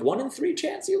it a 1 in 3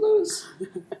 chance you lose?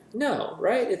 No,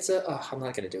 right? I'm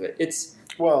not going to do it. It's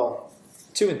Well,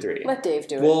 2 in 3. Let Dave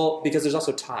do it. Well, because there's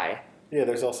also tie. yeah,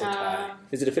 there's also tie.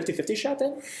 Is it a 50-50 shot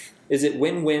then? Is it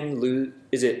win-win, lose?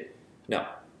 Is it... No.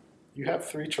 You have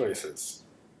 3 choices.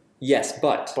 Yes,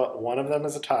 but But one of them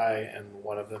is a tie, and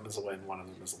one of them is a win, one of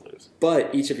them is a lose.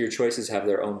 each of your choices have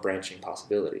their own branching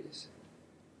possibilities.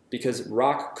 Because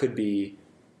rock could be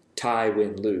tie,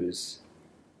 win, lose.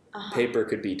 Paper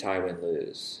could be tie, win,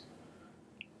 lose.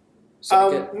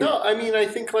 So No, I mean, I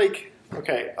think,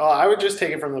 okay, I would just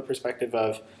take it from the perspective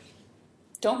of,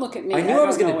 Don't look at me. I knew I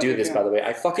was don't going know to do what this, you're by the doing. way.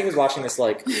 I fucking was watching this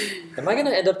am I going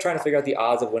to end up trying to figure out the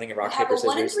odds of winning in rock, Have paper, a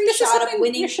 1 in scissors? 3 This is shot of something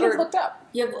winning. you should have looked up.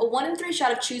 You have a 1 in 3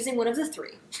 shot of choosing one of the 3.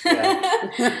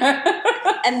 yeah.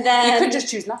 And You then could just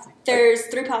choose nothing. there's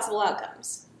 3 possible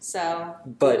outcomes. So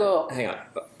But, Google. hang on.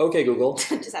 Okay, Google.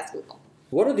 just ask Google.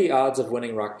 What are the odds of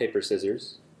winning rock, paper,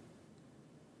 scissors?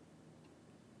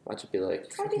 Watch it be like,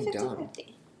 It's gotta be fucking 50 dumb.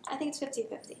 50. I think it's 50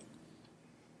 50.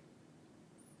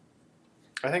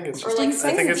 I think it's Or just, like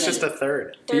I think it's 60. just a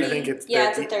third. 30. I think it's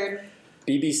it's a third.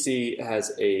 BBC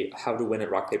has a how to win at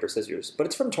rock, paper, scissors, but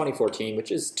it's from 2014,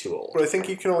 which is too old. But I think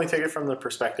you can only take it from the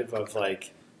perspective of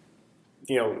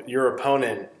your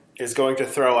opponent is going to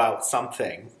throw out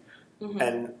something,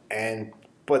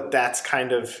 but that's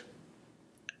kind of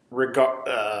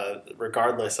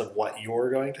regardless of what you're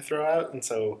going to throw out, and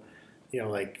so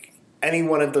any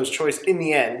one of those choices in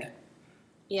the end,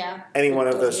 Yeah. any one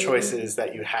of those choices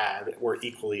that you had were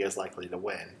equally as likely to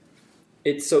win.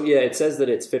 It says that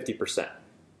it's 50%.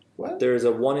 What? There's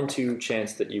a 1 in 2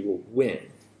 chance that you will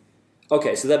win.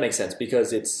 Okay, so that makes sense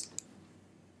because it's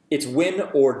win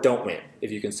or don't win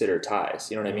if you consider ties.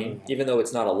 You know what I mean? Even though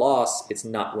it's not a loss, it's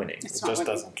not winning. It not just winning.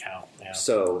 doesn't count. Yeah.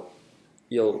 So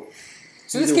you'll.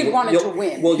 So this kid wanted to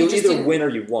win. Well, He you'll just either didn't- win or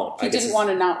you won't. He I guess didn't want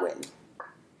to not win.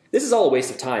 This is all a waste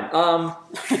of time.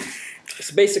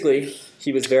 So basically,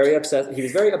 he was very upset. He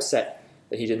was very upset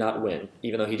that he did not win,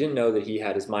 even though he didn't know that he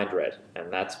had his mind read,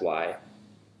 and that's why.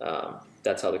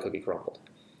 That's how the cookie crumbled.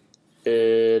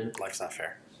 Life's not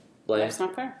fair. That's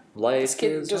not fair. Life This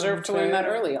kid is deserved to learn that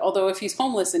unfair. early. Although if he's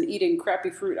homeless and eating crappy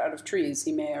fruit out of trees,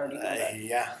 he may already know that.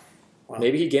 Yeah. Well,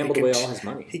 Maybe he gambled away cont- all his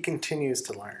money. He continues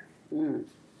to learn.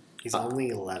 He's only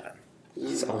 11.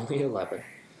 It's only 11.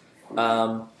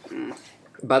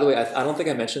 By the way, I don't think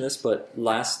I mentioned this, but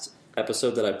last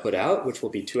episode that I put out, which will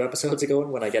be 2 episodes ago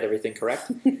when I get everything correct,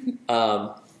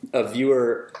 a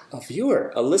listener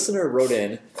wrote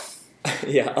in,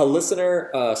 a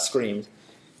listener screamed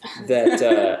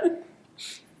that,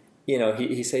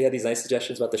 he said he had these nice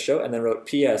suggestions about the show, and then wrote,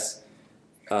 P.S.,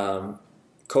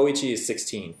 Koichi is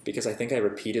 16, because I think I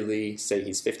repeatedly say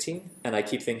he's 15, and I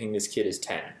keep thinking this kid is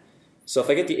 10. So if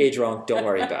I get the age wrong, don't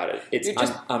worry about it.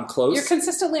 I'm close. You're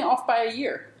consistently off by a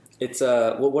year. It's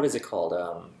what is it called?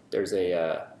 There's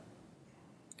a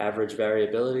average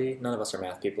variability. None of us are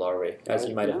math people, are we? As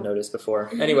you might have noticed before.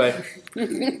 Anyway,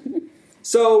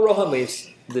 so Rohan leaves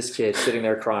this kid sitting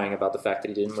there crying about the fact that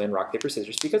he didn't win rock paper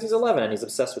scissors because he's 11 and he's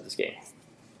obsessed with this game.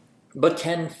 But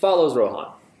Ken follows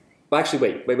Rohan. Well,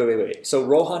 actually, wait. So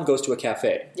Rohan goes to a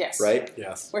cafe. Yes. Right.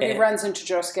 Yes. Where he And- runs into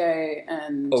Josuke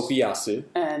and Okuyasu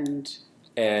and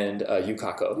and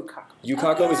Yukako. Yukako.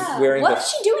 Yukako is Yeah. wearing What the. is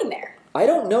she doing there? I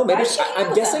don't know. Maybe Why is she I'm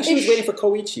with guessing them? she was waiting for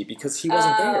Koichi because he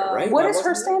wasn't there, right? What Why is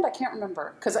her wasn't he? stand? I can't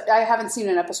remember because I haven't seen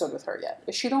an episode with her yet.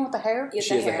 Is she the one with the hair? Yeah,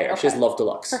 She has the hair. Okay. She has Love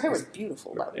Deluxe. Her hair was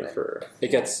beautiful, by the way.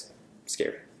 It gets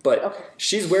scared. But Okay.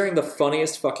 she's wearing the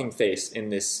funniest fucking face in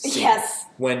this scene. Yes.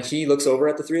 When he looks over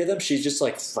at the three of them, she's just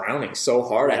like frowning so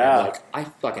hard at Yeah. him. Like, I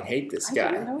fucking hate this I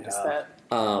guy. didn't notice Yeah.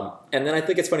 that. And then I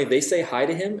think it's funny, they say hi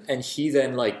to him, and he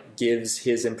then like gives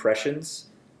his impressions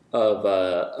of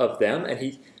them. And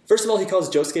he, first of all, he calls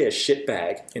Josuke a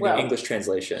shitbag in Well. the English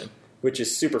translation, which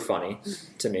is super funny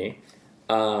to me.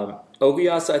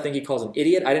 Oguyasa, I think he calls an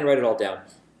idiot. I didn't write it all down.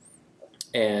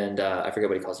 And I forget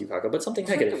what he calls Yukako, but something I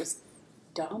think it negative. was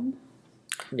dumb.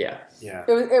 Yeah, Yeah.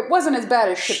 It wasn't as bad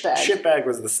as shitbag. Shitbag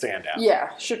was the standout. Yeah,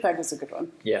 shitbag was a good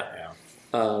one. yeah. Yeah.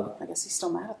 I guess he's still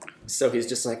mad at them, So he's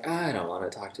just like, I don't want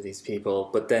to talk to these people.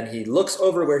 But then he looks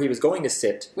over where he was going to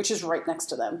sit, which is right next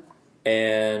to them.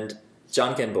 and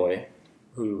John Ken Boy,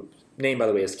 who name by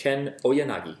the way is Ken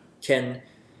Oyanagi, Ken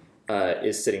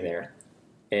is sitting there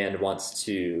and wants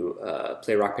to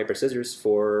play rock paper scissors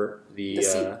for the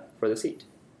seat.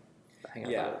 Hang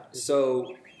on. Yeah.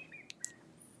 So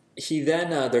he then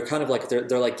they're kind of like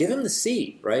they're like, give him the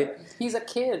seat, right? He's a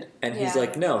kid. And he's Yeah.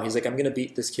 like, no. He's like, I'm gonna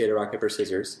beat this kid at rock paper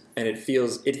scissors, and it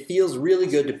feels really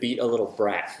good to beat a little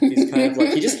brat. He's kind of like,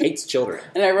 he just hates children.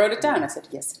 And I wrote it down. I said,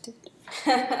 yes, it did.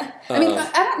 I mean,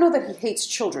 I don't know that he hates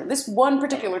children. This one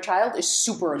particular child is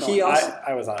super annoying. He also-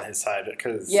 I was on his side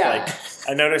because Yeah. like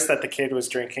I noticed that the kid was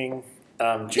drinking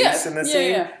juice Yeah, in the yeah,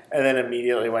 scene, yeah. and then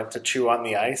immediately went to chew on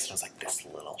the ice. And I was like, "This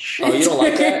little shit." Oh, you don't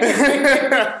like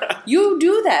that? You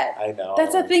do that. I know.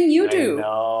 That's a thing you do. I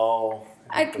know.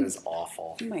 I- It was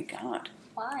awful. Oh my god.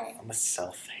 Why? I'm a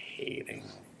self-hating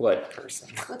What? person.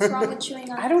 What's wrong with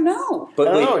chewing on? I don't know. But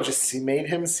I don't wait, know. It just made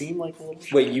him seem like a little.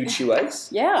 wait, you chew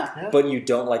ice? Yeah, But you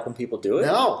don't like when people do it?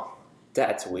 No.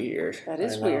 That's weird. that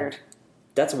is I know. weird.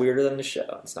 That's weirder than the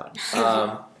show. It's not.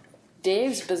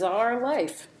 Dave's bizarre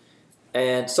life.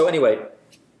 And so anyway,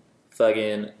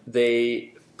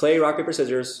 they play rock paper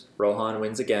scissors. Rohan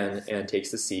wins again and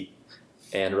takes the seat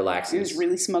and He relaxes. was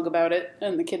really smug about it,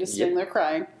 and the kid is sitting there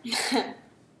crying.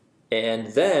 And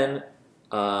then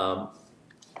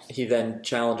he then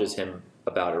challenges him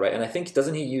about it, right? And I think,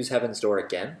 doesn't he use Heaven's Door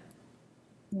again?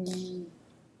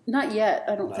 Not yet,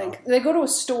 I don't No. think. They go to a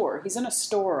store. He's in a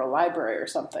store, a library or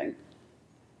something.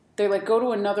 They like go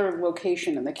to another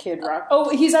location, and the kid rock. Oh,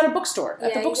 he's at a bookstore. Yeah,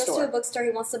 At the he goes to a bookstore. bookstore. He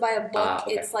wants to buy a book. Ah,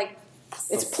 okay. It's like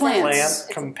It's plants. Plant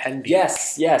compendium.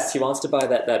 Yes, he wants to buy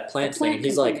that plant The thing. plant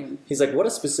And compendium. he's like, what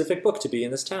a specific book to be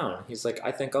in this town. He's like,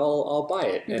 I think I'll buy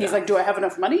it. And he's like, "Do I have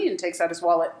enough money?" And takes out his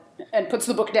wallet and puts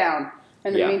the book down.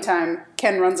 And in Yeah. the meantime,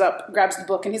 Ken runs up, grabs the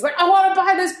book, and he's like, "I want to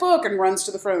buy this book!" and runs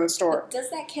to the front of the store. Does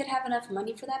that kid have enough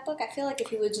money for that book? I feel like if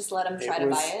he would just let him try It to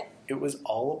was- buy it. It was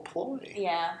all a ploy.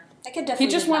 Yeah. That kid definitely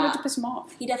He just did wanted not. to piss him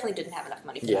off. He definitely didn't have enough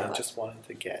money for Yeah. that book. Just wanted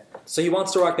to get So he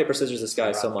wants to rock, paper, scissors this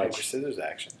guy so rock, paper, much. scissors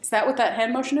action. Is that what that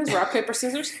hand motion is? Rock, paper,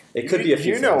 scissors? It could be a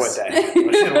few You know things. what that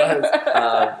motion was.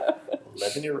 Uh,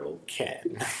 11-year-old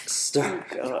Ken. Stop.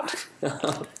 God.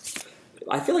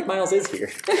 I feel like Miles is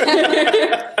here.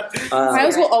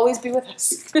 Miles will always be with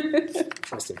us.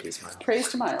 Rest in peace, Miles. Praise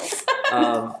to Miles.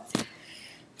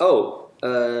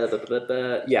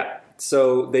 Yeah.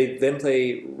 So they then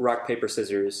play rock, paper,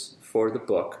 scissors for the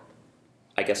book.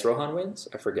 I guess Rohan wins?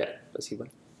 I forget. Does he win?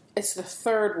 It's the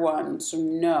third one, so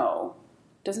no.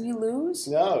 Doesn't he lose?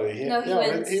 No, No, he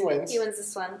wins. He wins. He wins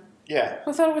this one. Yeah.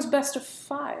 I thought it was best of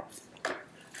 5.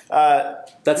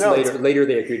 That's No, later. it's- Later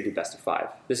they agreed to do best of 5.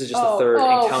 This is just the third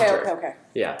encounter. Okay.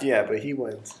 Yeah. Yeah, but he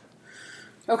wins.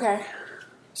 Okay.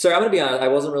 So I'm gonna be honest. I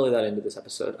wasn't really that into this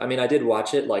episode. I mean, I did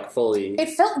watch it like fully.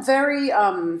 It felt very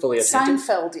Fully attentive?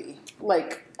 Seinfeld-y,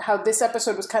 like how this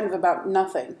episode was kind of about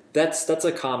nothing. That's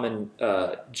a common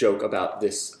joke about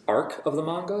this arc of the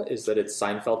manga is that it's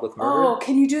Seinfeld with murder. Oh,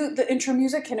 can you do the intro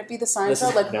music? Can it be the This Seinfeld?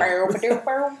 is- Like, no.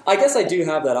 barrel? I guess I do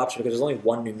have that option because there's only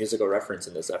one new musical reference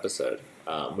in this episode,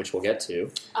 which we'll get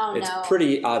to. Oh, It's no.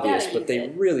 pretty obvious, gotta but use they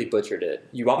it. really butchered it.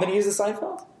 You want me to use the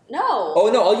Seinfeld? No. Oh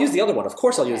no, I'll use the other one. Of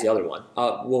course, I'll use Okay. the other one.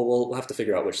 We'll have to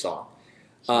figure out which song.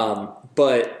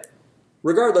 But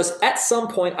regardless, at some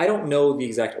point, I don't know the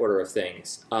exact order of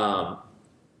things.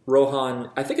 Rohan,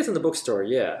 I think it's in the bookstore.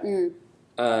 Yeah.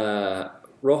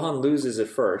 Rohan loses at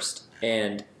first,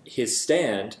 and his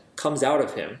stand comes out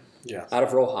of him, Yeah. out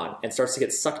of Rohan, and starts to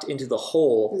get sucked into the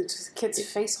hole It's the kid's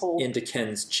face hole. into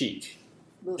Ken's cheek.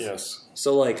 Ugh. Yes.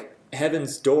 So like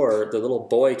Heaven's Door, the little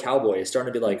boy cowboy is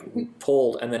starting to be like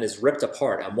pulled and then is ripped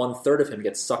apart, and 1/3 of him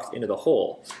gets sucked into the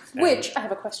hole. Which, I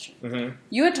have a question. Mm-hmm.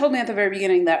 You had told me at the very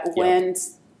beginning that Yeah.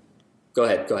 Go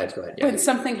ahead. Yeah. when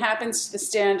something happens to the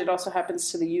stand, it also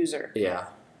happens to the user. Yeah.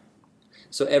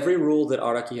 So every rule that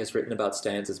Araki has written about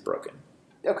stands is broken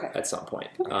Okay. at some point.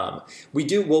 We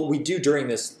do during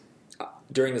this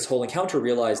whole encounter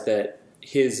realize that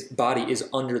his body is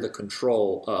under the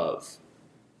control of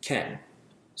Ken.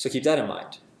 So keep that in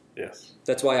mind. Yes.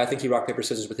 That's why I think he rock, paper,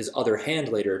 scissors with his other hand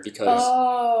later, because...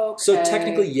 Oh, okay. So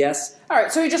technically, yes. All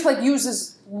right, so he just like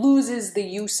loses the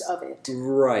use of it.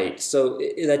 Right. So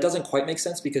that doesn't quite make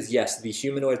sense because, yes, the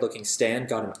humanoid-looking Stan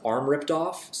got an arm ripped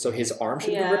off, so his arm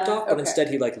should have been ripped off, but Okay. instead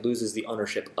he like loses the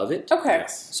ownership of it. Okay.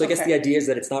 Yes. So I guess the idea is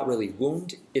that it's not really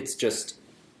wound, it's just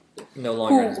no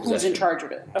longer in his Who's possession. in charge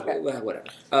of it? Okay. Well,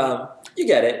 whatever. You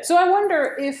get it. So I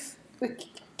wonder if the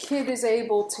kid is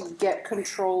able to get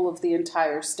control of the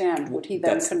entire stand. Would he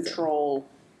then That's the thing. control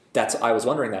I was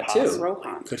wondering that too.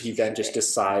 Rohan? Could he then just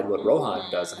decide what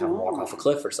Rohan does and have him walk off a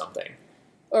cliff or something?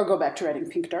 Or go back to writing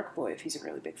Pink Dark Boy if he's a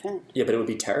really big fan. Yeah, but it would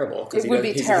be terrible. It would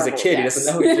be he's terrible, a kid. yes. He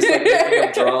doesn't know. He's just like making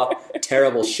him draw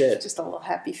terrible shit. Just a little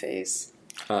happy face.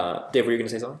 Dave, were you going to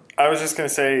say something? I was just going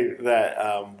to say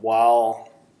that while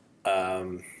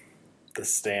the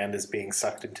stand is being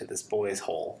sucked into this boy's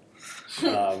hole,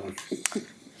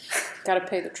 Got to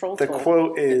pay the troll the toll.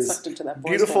 quote Get is, sucked into that boy's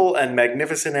beautiful and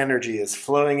magnificent energy is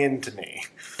flowing into me.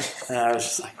 And I was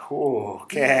just like, ooh,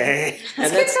 okay. hole.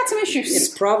 This kid's got some issues. It's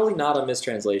probably not a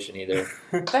mistranslation either.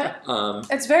 That, Um,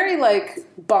 it's very like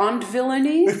Bond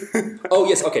villainy. oh,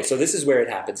 yes. Okay, so this is where it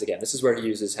happens again. This is where he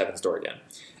uses Heaven's Door again.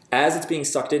 As it's being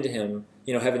sucked into him,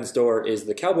 Heaven's Door is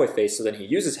the cowboy face, so then he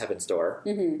uses Heaven's Door,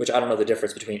 which I don't know the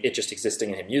difference between it just existing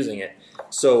and him using it.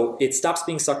 So it stops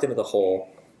being sucked into the hole,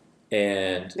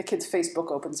 and The kid's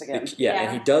Facebook opens again.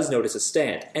 and he does notice a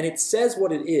stand. And it says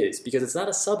what it is, because it's not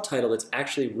a subtitle, it's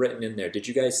actually written in there. Did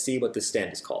you guys see what this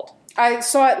stand is called? I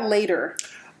saw it later.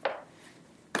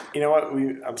 You know what?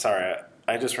 I'm sorry.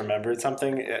 I just remembered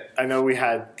something. I know we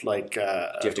had like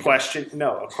a have to go? question.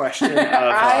 No, a question of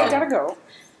I gotta go.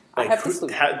 I like have to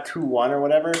sleep. who won or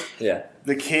whatever. Yeah.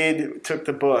 The kid took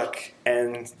the book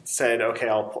and said, "Okay,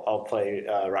 I'll play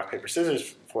rock paper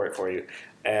scissors for you."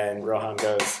 And Rohan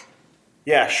goes,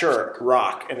 "Yeah, sure,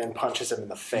 rock," and then punches him in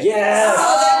the face. Yes!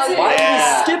 Oh, Why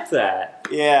Yeah. did we skip that?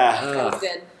 Yeah. That was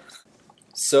good.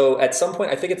 So at some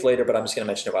point, I think it's later, but I'm just going to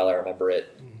mention it while I remember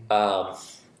it.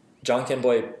 John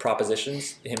Kenboy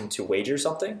propositions him to wager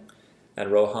something,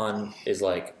 and Rohan is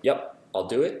like, "Yep, I'll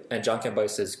do it." And John Kenboy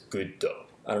says, "Good though."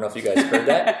 I don't know if you guys heard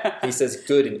that. He says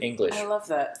 "good" in English. I love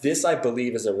that. This, I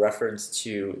believe, is a reference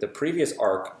to the previous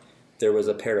arc. There was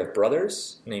a pair of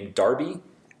brothers named Darby,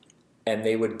 and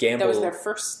they would gamble. That was their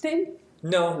first name?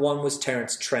 No, one was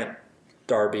Terrence Trent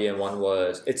Darby, and one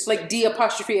was Like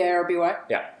D''ARBY?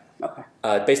 yeah. Okay.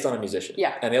 Based on a musician.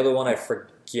 Yeah. And the other one, I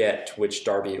forget which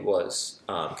Darby it was,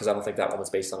 because I don't think that one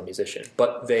was based on a musician.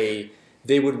 But they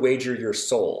would wager your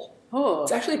soul. Oh.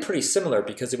 It's actually pretty similar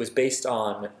because it was based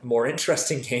on more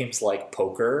interesting games like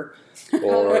poker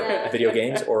or Yeah. video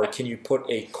games, or can you put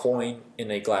a coin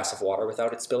in a glass of water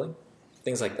without it spilling?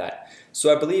 Things like that.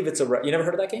 So I believe it's you never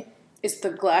heard of that game? Is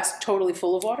the glass totally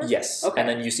full of water? Yes. Okay. And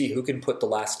then you see who can put the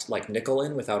last nickel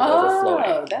in without it Oh,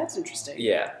 overflowing. that's interesting.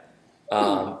 Yeah.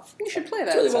 We should play that.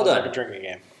 It's really well Sounds done. like a drinking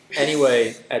game.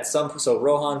 Anyway, so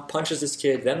Rohan punches this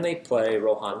kid, then they play,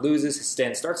 Rohan loses, his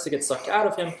stand starts to get sucked out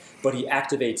of him, but he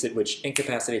activates it, which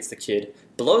incapacitates the kid,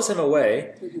 blows him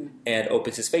away, and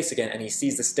opens his face again, and he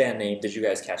sees the stand name. Did you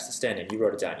guys catch the stand name? You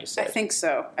wrote it down, you I said. think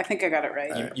so. I think I got it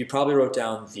right. You probably wrote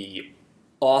down the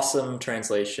awesome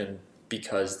translation,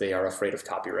 because they are afraid of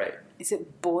copyright. Is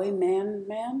it boy, man,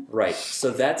 man? Right.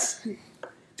 So that's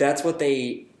what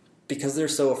they, because they're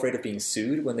so afraid of being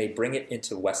sued, when they bring it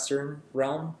into Western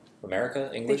realm, America,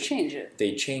 They English, change it.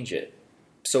 they change it.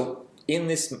 So in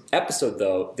this episode,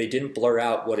 though, they didn't blur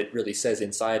out what it really says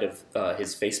inside of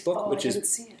his Facebook, Oh, which I didn't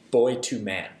is see it. boy to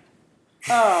man.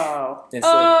 Oh.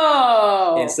 Instead-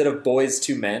 oh. Instead of boys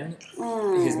to men,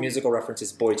 Mm. his musical reference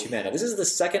is boy to man. Now, this is the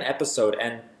second episode,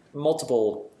 and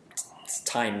multiple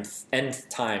nth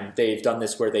time they've done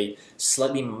this where they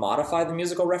slightly modify the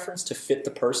musical reference to fit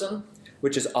the person,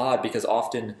 which is odd because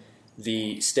often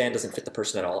the stand doesn't fit the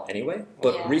person at all anyway.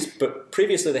 But, Yeah. but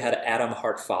previously they had Adam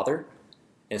Hart Father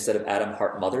instead of Adam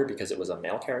Hart Mother because it was a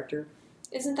male character.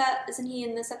 Isn't he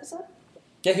in this episode?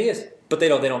 Yeah, he is. But they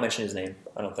don't mention his name,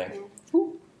 I don't think.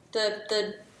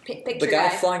 The picture The guy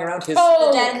flying around, his Oh,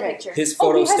 the dad in the okay. picture. his Oh,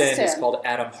 photo he has a stand is stand. called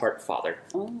Adam Hart Father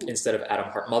Oh. instead of Adam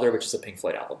Hart Mother, which is a Pink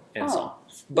Floyd album and Oh. song.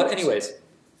 But anyways,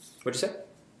 what'd you say?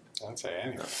 I'd say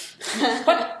anyway.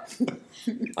 I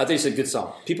thought you said good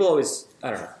song. People always,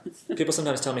 I don't know. People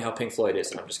sometimes tell me how Pink Floyd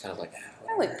is, and I'm just kind of like,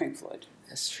 I like Pink Floyd.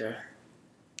 that's sure.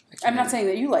 I'm not saying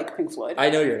that you like Pink Floyd. I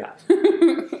know you're not,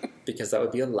 because that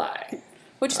would be a lie.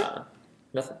 What'd you say?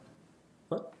 Nothing.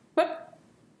 What? What?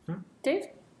 Hmm? Dave?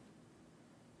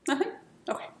 Nothing?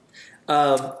 Okay.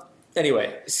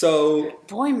 Anyway, so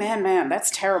Boy, man,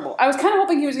 that's terrible. I was kind of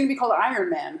hoping he was going to be called Iron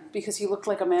Man because he looked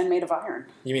like a man made of iron.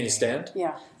 you mean his stand?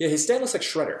 Yeah. Yeah, his stand looks like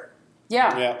Shredder.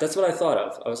 Yeah. Yeah. That's what I thought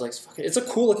of. I was like, fuck it. It's a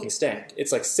cool looking stand.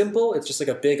 It's like simple. It's just like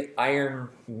a big iron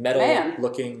metal Man.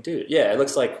 looking dude. Yeah, it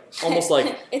looks like almost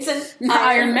like it's an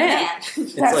Iron Man.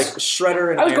 it's like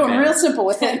Shredder and I was Iron going Man. real simple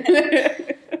with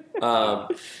it.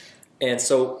 And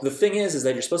so the thing is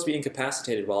that you're supposed to be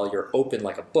incapacitated while you're open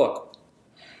like a book.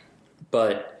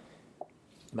 But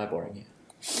am I boring you?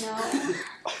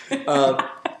 No.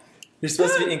 You're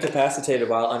supposed to be incapacitated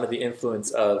while under the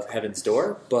influence of Heaven's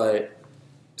Door, but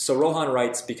so Rohan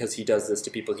writes, because he does this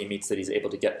to people he meets that he's able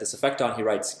to get this effect on, he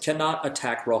writes, cannot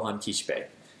attack Rohan Kishibe.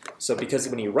 So because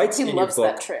when he writes he in your loves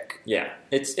book, that trick. yeah,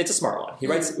 it's a smart one. He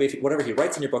writes whatever he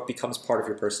writes in your book becomes part of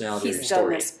your personality or your He's done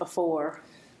story. this before.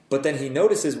 But then he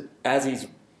notices as he's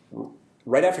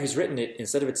right after he's written it,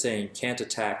 instead of it saying can't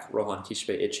attack Rohan Kishibe,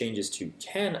 it changes to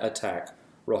can attack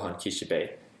Rohan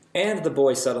Kishibe. And the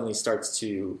boy suddenly starts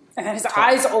to And then his talk.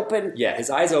 eyes open. Yeah, his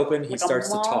eyes open, he like starts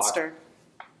a to talk. monster.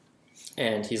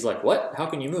 And he's like, what? How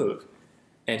can you move?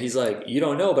 And he's like, you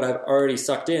don't know, but I've already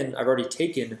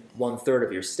taken 1/3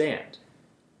 of your stand.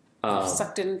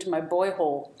 Sucked it into my boy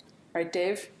hole. Right,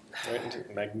 Dave?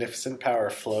 Magnificent power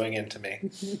flowing into me.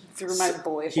 Through my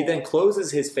boy He hole. then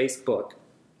closes his Facebook,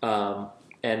 and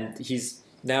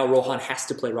now Rohan has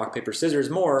to play rock, paper, scissors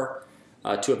more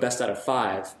to a best out of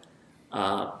 5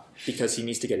 because he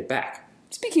needs to get it back.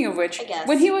 Speaking of which, I guess.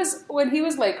 when he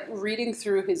was like reading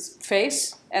through his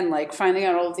face and like finding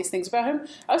out all of these things about him,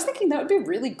 I was thinking that would be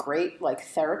really great like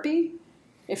therapy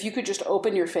if you could just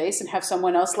open your face and have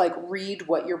someone else like read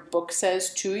what your book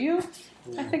says to you.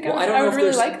 I think Well, I don't know would if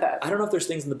really there's- like that. I don't know if there's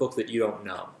things in the book that you don't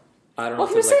know. I don't know Well,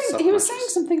 if he was there's, saying like, he was saying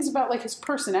subconscious. some things about like his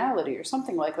personality or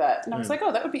something like that, and I was Hmm. like,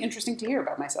 oh, that would be interesting to hear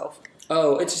about myself.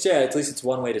 Oh, it's just at least it's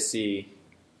one way to see.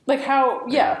 Like how,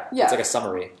 yeah. It's like a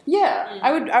summary. Yeah,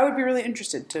 I would be really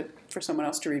interested for someone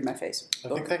else to read my face. I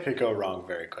think that could go wrong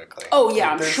very quickly. Oh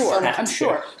yeah, I'm There's sure. some- I'm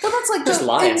sure. But that's like Just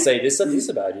lie and say this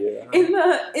about you. I don't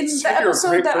know. in the You're a episode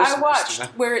great that I person, watched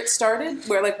Christina. where it started,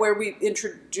 where we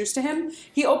introduced to him,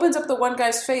 he opens up the one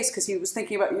guy's face because he was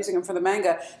thinking about using him for the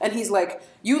manga, and he's like,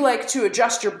 "You like to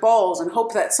adjust your balls and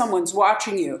hope that someone's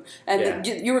watching you, and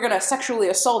Yeah. you were going to sexually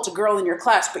assault a girl in your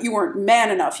class, but you weren't man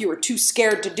enough. You were too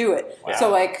scared to do it." Wow. So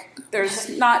like, there's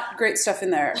not great stuff in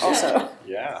there. Also,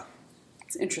 Yeah.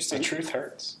 it's The interesting. truth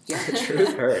hurts. The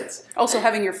truth hurts. Also,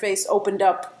 having your face opened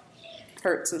up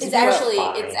hurts as It's well.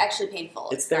 actually painful.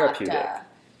 It's not, therapeutic.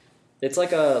 It's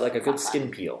like a good skin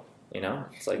peel. You know,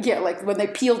 it's like Yeah, like when they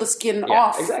peel the skin Yeah,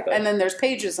 off, exactly. and then there's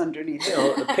pages underneath you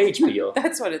it. know a page peel.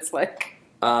 That's what it's like.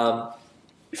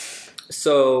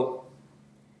 So,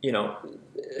 you know,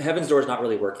 Heaven's Door is not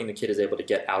really working. The kid is able to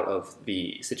get out of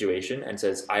the situation and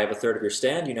says, I have 1/3 of your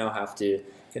stand. You now have to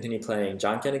continue playing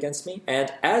Janken against me.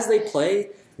 And as they play,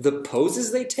 the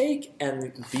poses they take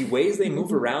and the ways they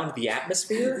move around the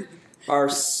atmosphere are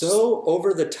so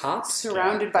over the top.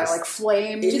 Surrounded by like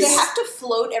flames. Do they have to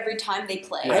float every time they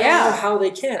play? I don't Yeah. know how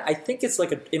they can. I think it's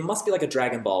like it must be like a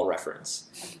Dragon Ball reference.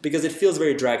 Because it feels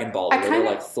very Dragon Ball, I where they're kinda-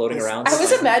 like floating around. I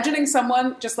was imagining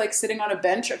someone just like sitting on a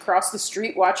bench across the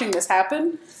street watching this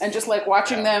happen and just like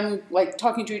watching them like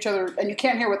talking to each other and you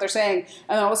can't hear what they're saying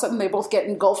and then all of a sudden they both get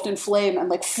engulfed in flame and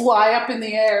like fly up in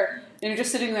the air and you're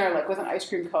just sitting there like with an ice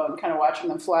cream cone kind of watching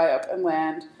them fly up and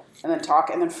land and then talk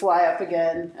and then fly up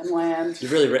again and land.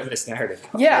 You've really written this narrative.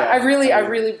 Yeah, Yeah, I I mean,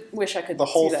 really wish I could The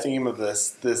whole see that. theme of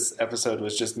this episode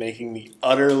was just making the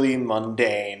utterly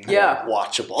mundane Yeah.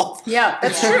 watchable. Yeah,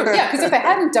 that's true. Yeah, because if they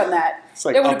hadn't done that, It's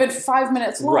like it would have up- been 5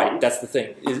 minutes long. Right, that's the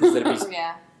thing. Is that it'd be,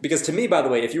 Yeah. because to me, by the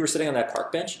way, if you were sitting on that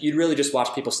park bench, you'd really just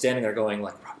watch people standing there going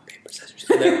like rock, paper, scissors.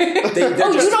 And they're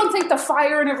Oh, just, you don't think the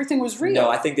fire and everything was real? no,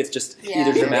 I think it's just Yeah.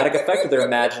 either dramatic effect or they're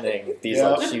imagining these Yeah.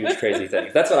 like huge crazy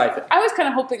things. That's what I think. I was kind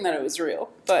of hoping that it was real,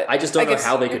 but I just don't know guess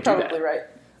how they you're could do that. probably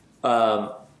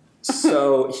right.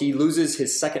 So he loses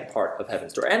his second part of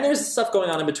Heaven's Door. And there's stuff going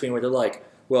on in between where they're like,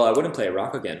 well, I wouldn't play a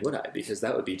rock again, would I? Because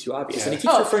that would be too obvious. And he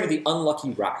keeps Oh. referring to the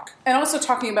unlucky rock. And also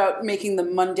talking about making the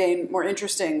mundane more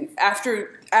interesting. After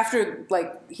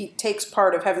like he takes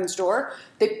part of Heaven's Door,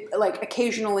 they like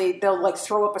occasionally they'll like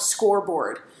throw up a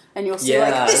scoreboard. And you'll see Yeah,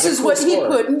 like this it's is a what cool he score.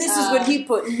 put, and this is what he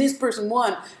put, and this person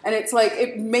won, and it's like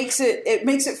it makes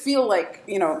it feel like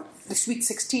the Sweet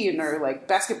 16 or like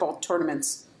basketball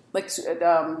tournaments, like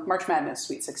March Madness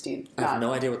Sweet 16. I have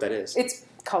no idea what that is. It's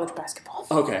college basketball.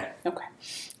 Okay. Okay,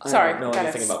 I sorry, don't know gotta-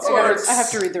 anything about sports. I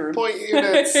have to read the room. Point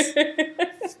units.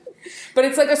 But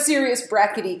it's like a serious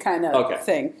brackety kind of Okay.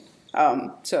 thing.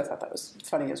 So I thought that was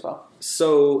funny as well.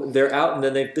 So they're out, and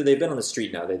then they've been on the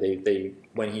street now. They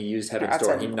when he used Heaven's They're Door,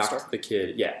 outside he the knocked store. the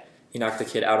kid. Yeah, he knocked the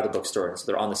kid out of the bookstore, and so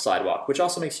they're on the sidewalk, which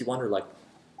also makes you wonder, like,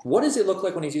 what does it look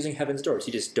like when he's using Heaven's Door? Is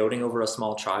he just doting over a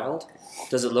small child?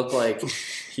 Does it look like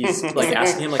he's like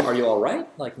asking him, like, "Are you all right?"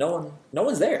 Like, no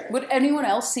one's there. Would anyone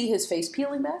else see his face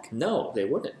peeling back? No, they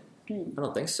wouldn't. I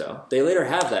don't think so. They later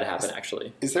have that happen,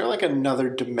 actually. Is there like another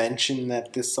dimension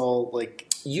that this all like?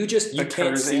 You can't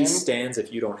occurs see in? stands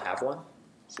if you don't have one.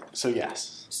 So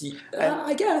yes.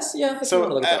 I guess, yeah. If you So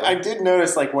want to look at that I way. did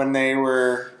notice like when they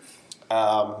were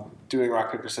doing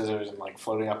rock paper scissors and like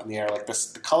floating up in the air, like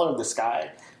the color of the sky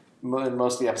in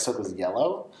most of the episode was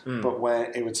yellow, but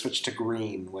when it would switch to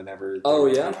green whenever. Oh,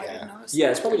 yeah? Yeah.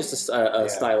 Yeah, it's probably just a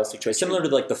stylistic choice. Similar to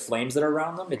like the flames that are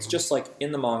around them. It's just like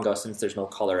in the manga, since there's no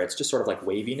color, it's just sort of like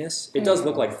waviness. It does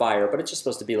look like fire, but it's just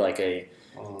supposed to be like a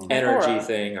energy Aura.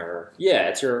 thing, or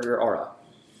it's your aura,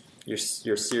 your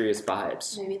serious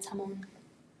vibes. Maybe it's Hamon.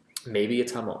 Maybe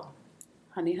it's Hamon.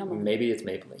 Honey, Hamon. Maybe it's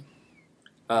Maybelline.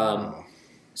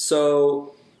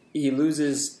 So he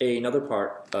loses another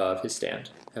part of his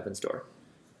stand, Heaven's Door.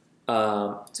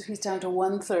 So he's down to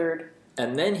 1/3.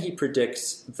 And then he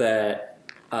predicts that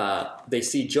they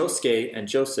see Josuke and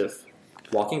Joseph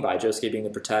walking by. Josuke being the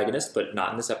protagonist, but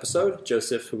not in this episode.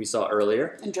 Joseph, who we saw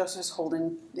earlier, And Joseph's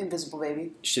holding invisible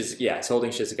baby. he's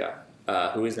holding Shizuka,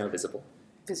 who is now visible.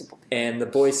 Visible baby. And the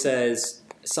boy says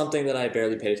something that I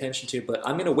barely paid attention to, but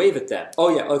I'm going to wave at them.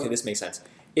 Oh yeah, okay, this makes sense.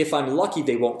 If I'm lucky,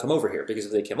 they won't come over here, because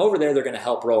if they come over there, they're going to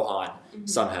help Rohan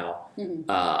somehow. And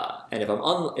if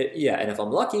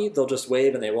I'm lucky, they'll just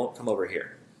wave and they won't come over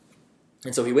here.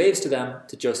 And so he waves to them,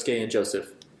 to Josuke and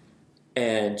Joseph.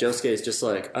 And Josuke is just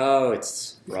like, oh,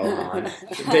 it's Rohan.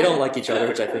 They don't like each other,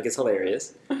 which I think is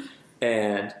hilarious.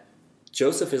 And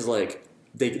Joseph is like,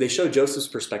 they show Joseph's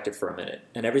perspective for a minute,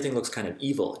 and everything looks kind of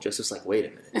evil. Joseph's like, wait a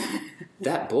minute,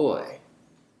 that boy.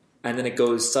 And then it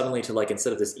goes suddenly to like,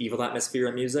 instead of this evil atmosphere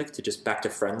and music, to just back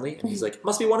to friendly. And he's like,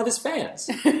 must be one of his fans.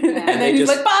 And then they he's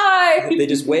just- like, bye! They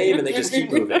just wave and they just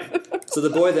keep moving. So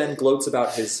the boy then gloats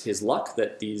about his luck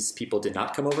that these people did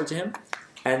not come over to him.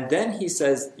 And then he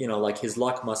says, like his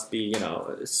luck must be,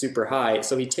 super high.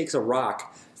 So he takes a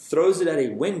rock, throws it at a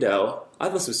window. I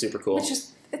thought this was super cool. Which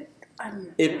is...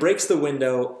 It breaks the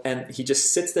window, and he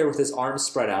just sits there with his arms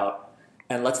spread out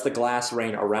and lets the glass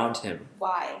rain around him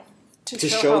Why? to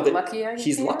show how that lucky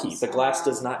he's he lucky. is. The glass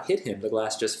does not hit him. The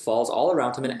glass just falls all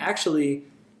around him and actually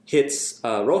hits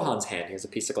Rohan's hand. He has a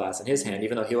piece of glass in his hand,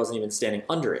 even though he wasn't even standing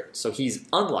under it. So he's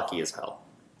unlucky as hell.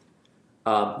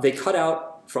 They cut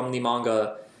out from the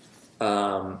manga,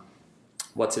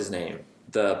 what's his name?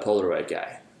 The Polaroid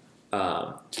guy.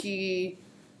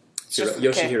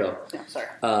 Yoshihiro. Yeah, sorry.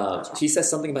 He says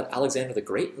something about Alexander the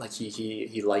Great, like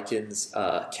he likens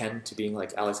Ken to being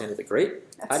like Alexander the Great.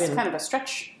 That's kind of a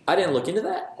stretch. I didn't look into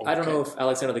that. I don't Okay. know if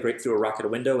Alexander the Great threw a rock at a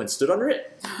window and stood under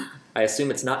it. I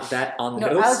assume it's not that on the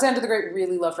No, nose. Alexander the Great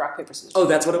really loved rock, paper, scissors. Oh,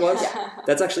 that's what it was? Yeah.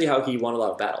 That's actually how he won a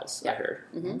lot of battles, I Yeah. heard.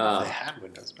 They had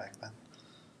windows back then.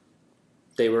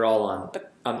 They were all on...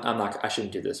 I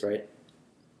shouldn't do this, right?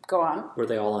 Go on. Were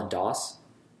they all on DOS?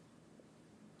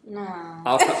 No.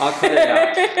 I'll cut it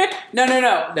out. No.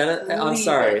 No, I'm Leave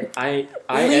sorry. it. I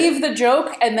Leave the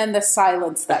joke and then the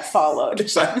silence that followed.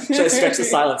 Should I stretch the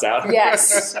silence out?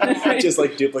 Yes. Just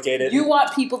like duplicate it? You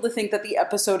want people to think that the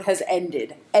episode has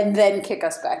ended and then kick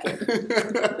us back in.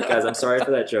 Guys, I'm sorry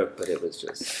for that joke, but it was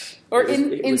just... Or it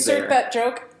was insert there. that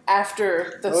joke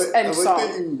after the I end like that song.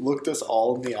 you looked us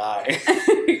all in the eye.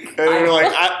 And you're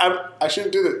like, I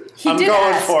shouldn't do this. He I'm did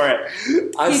going ask. for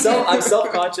it. I'm He did.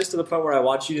 self-conscious to the point where I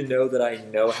want you to know that I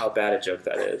know how bad a joke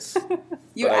that is.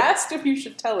 You But I asked if you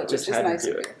should tell it, which Just is had nice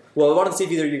to of do you. it. Well, I wanted to see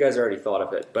if either of you guys already thought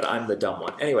of it, but I'm the dumb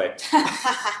one. Anyway.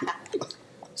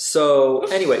 So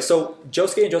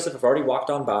Josuke and Joseph have already walked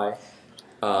on by,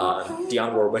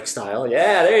 Dionne Warwick style.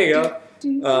 Yeah, there you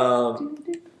go.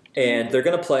 And they're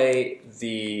going to play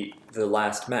the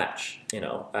last match,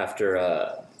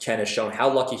 after Ken has shown how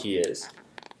lucky he is.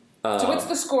 So what's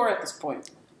the score at this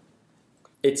point?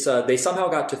 It's they somehow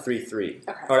got to 3-3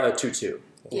 Okay. or 2-2.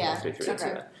 Yeah, 3-3. okay.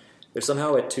 Yeah. They're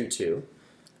somehow at 2-2.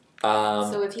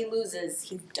 So if he loses,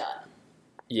 he's done.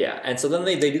 Yeah, and so then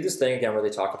they do this thing again where they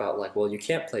talk about like, well, you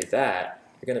can't play that.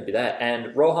 You're going to be that.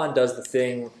 And Rohan does the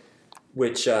thing,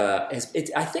 which I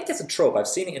think it's a trope. I've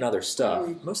seen it in other stuff,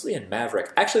 mostly in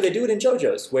Maverick. Actually, they do it in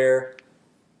JoJo's, where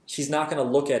he's not going to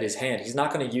look at his hand. He's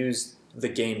not going to use the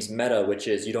game's meta, which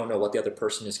is you don't know what the other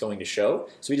person is going to show.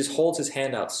 So he just holds his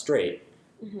hand out straight,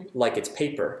 like it's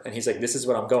paper, and he's like, this is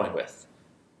what I'm going with.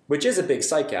 Which is a big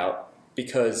psych out,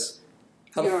 because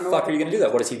how You the don't know fuck what are you the going to do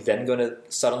that? What is he then going to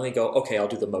suddenly go, okay, I'll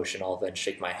do the motion, I'll then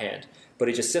shake my hand. But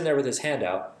he's just sitting there with his hand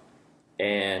out,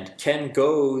 and Ken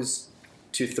goes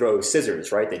to throw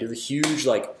scissors, right? They do the huge,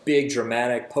 like, big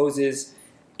dramatic poses,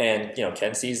 and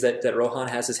Ken sees that Rohan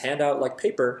has his hand out like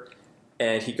paper,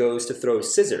 and he goes to throw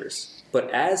scissors. But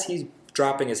as he's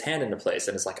dropping his hand into place,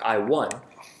 and it's like, I won,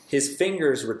 his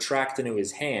fingers retract into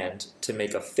his hand to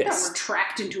make a Not fist.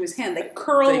 retract into his hand. They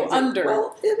curl under.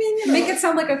 Well, I mean, Make it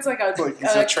sound like it's like a he's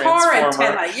a car transformer.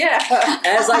 antenna. Yeah.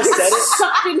 As I said it,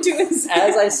 Sucked into his hand.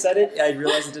 as I said it, I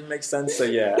realized it didn't make sense. So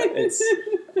yeah, it's.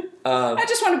 I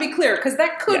just want to be clear, because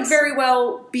that could Yes. very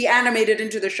well be animated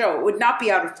into the show. It would not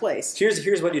be out of place.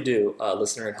 Here's what you do,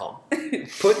 listener at home.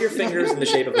 Put your fingers in the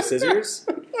shape of the scissors,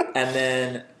 and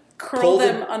then Curl pull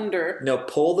them under.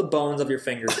 pull the bones of your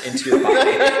fingers into your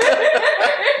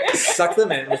pocket. Suck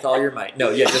them in with all your might. No,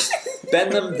 yeah, just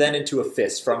bend them then into a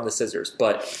fist from the scissors.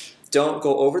 But don't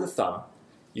go over the thumb.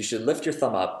 You should lift your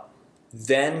thumb up,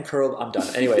 then curl. I'm done.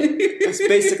 Anyway, it's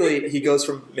basically he goes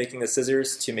from making the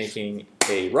scissors to making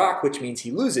a rock, which means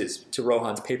he loses to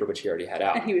Rohan's paper, which he already had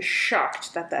out. And he was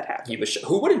shocked that happened. He was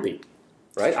who wouldn't be,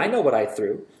 right? I know what I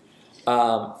threw.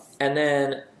 And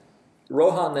then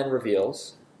Rohan then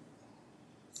reveals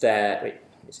that let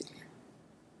me see.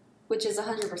 Which is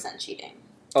 100% cheating.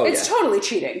 Oh It's yeah. totally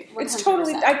cheating. It's 100%.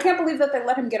 totally. I can't believe that they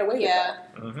let him get away with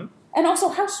that. Mm-hmm. And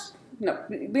also, no,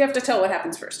 we have to tell what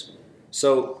happens first.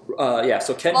 So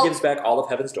so Ken Well- gives back all of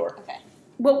Heaven's Door. Okay.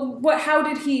 Well, how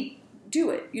did he do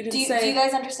it? You didn't Do say. you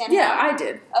guys understand? Yeah, how? I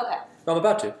did. Okay. I'm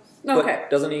about to. Okay. But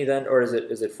doesn't he then, or is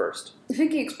it first? I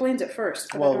think he explains it first.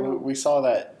 But I Well, don't know. we saw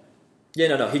that. Yeah,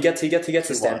 no. He gets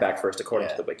his stand won. back first, according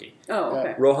Yeah. to the wiki. Oh,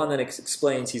 okay. Rohan then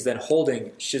explains he's then holding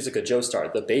Shizuka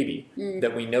Joestar, the baby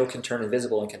that we know can turn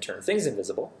invisible and can turn things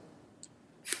invisible.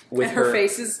 With And her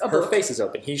face is a her book. face is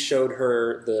open. He showed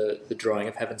her the drawing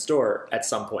of Heaven's Door at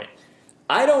some point.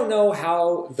 I don't know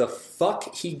how the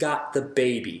fuck he got the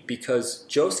baby because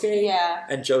Josuke Yeah.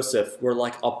 and Joseph were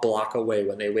like a block away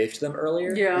when they waved to them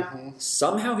earlier. Yeah.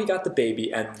 Somehow he got the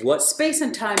baby, and what Space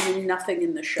and time mean nothing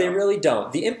in the show. they really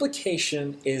don't. The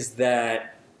implication is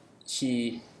that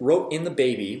he wrote in the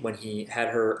baby when he had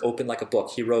her open like a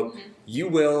book. He wrote, "You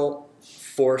will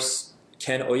force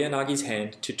Ken Oyanagi's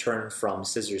hand to turn from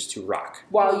scissors to rock."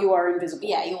 While you are invisible.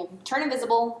 Yeah, you'll turn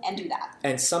invisible and do that.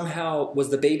 And somehow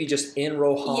was the baby just in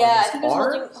Rohan's Yeah, I think it was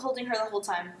arm? holding her the whole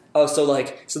time. Oh, so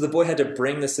the boy had to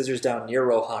bring the scissors down near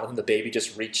Rohan, and the baby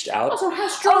just reached out. Also, how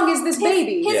strong is this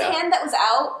baby? His Yeah. hand that was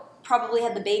out probably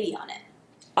had the baby on it.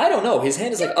 I don't know. His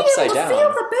hand is like You'd be upside able to down. feel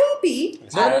the baby.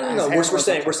 No. His We're hand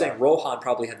saying was upside down. Rohan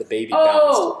probably had the baby Oh,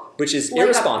 balanced, which is Like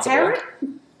irresponsible. a parrot?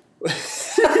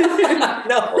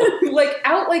 No, Like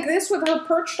out like this with her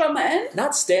perched on the end?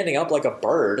 not standing up like a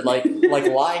bird, like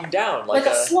lying down, Like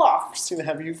a sloth. Christina,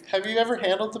 have you ever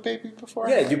handled the baby before?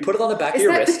 Yeah, you put it on the back of Is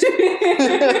your that- wrist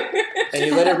and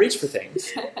you let it reach for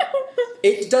things.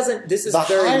 It doesn't. This is The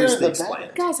very higher loosely the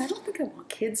explained. Guys, I don't think I want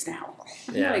kids now.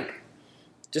 I'm Yeah. like,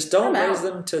 Just don't I'm raise out.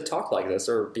 them to talk like this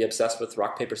or be obsessed with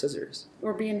rock paper scissors.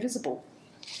 or be invisible.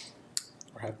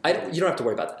 You don't have to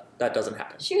worry about that. That doesn't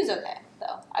happen. She was okay,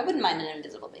 though. I wouldn't mind an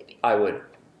invisible baby. I would.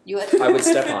 You would? I would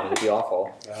step on it. It'd be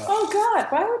awful. Oh God,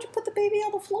 why would you put the baby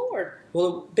on the floor?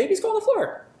 Well, the babies go on the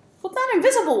floor. Well, not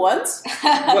invisible ones.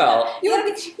 Well, You gotta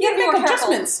would be- you you gotta gotta be make more careful.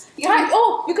 adjustments. You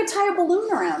gotta You could tie a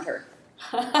balloon around her.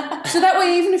 So that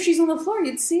way, even if she's on the floor,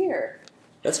 you'd see her.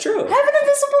 that's true. Have an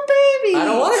invisible baby. I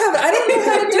don't want to have. I don't know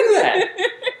how to do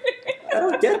that. I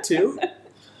don't get to.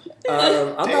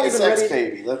 I'm not Deus even Ex ready.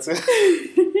 baby. That's it.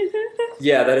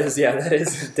 Yeah, that is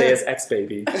Deus Ex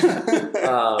baby.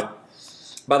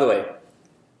 By the way,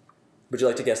 would you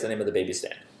like to guess the name of the baby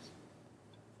stand?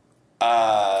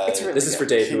 It's really This is for good.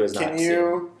 Dave, who has not Can seen.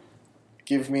 you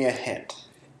give me a hint?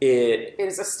 It It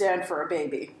is a stand for a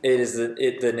baby. is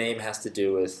the name has to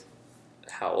do with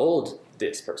how old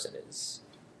this person is.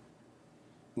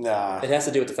 Nah. It has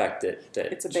to do with the fact that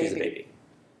It's a she's a baby.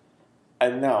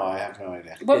 baby. No, I have no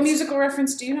idea. What It's- musical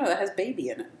reference do you know that has baby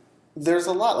in it? There's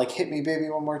a lot, like "Hit Me, Baby,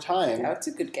 One More Time." Yeah, that's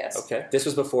a good guess. Okay, this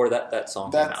was before that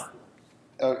song came That's-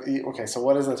 out. Okay, so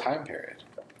what is the time period?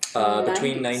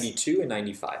 Between 90s. 92 and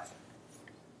 95.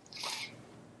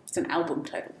 It's an album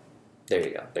title. There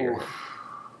you go. Bigger. Oof.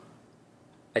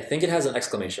 I think it has an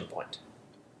exclamation point.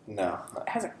 No. It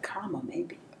has a comma,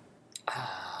 maybe.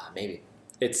 Maybe.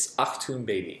 It's Achtung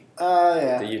Baby,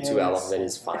 Yeah. the U2 yeah, album that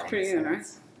is fine. That's pretty good, right?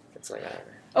 It's like, whatever.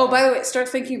 Oh, by the way, start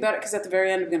thinking about it because at the very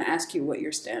end, I'm going to ask you what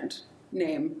your stand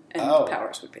name and Oh.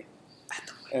 powers would be.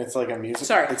 And it's like a music.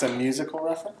 Sorry. It's a musical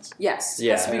reference. Yes.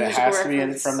 Yeah. Has to be And it musical has to be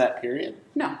reference. from that period.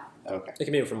 No. Okay. It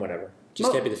can be from whatever.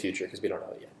 Just can't be the future because we don't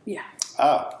know it yet. Yeah.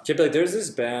 Oh. Can't be like, there's this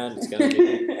band. It's going to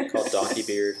be called Donkey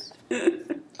Beard.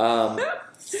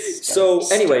 So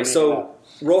anyway, so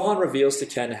Rohan reveals to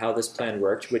Ken how this plan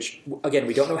worked, which, again,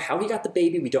 we don't know how he got the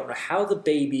baby. We don't know how the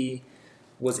baby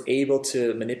was able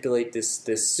to manipulate this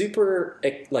super,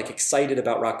 like, excited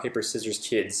about rock, paper, scissors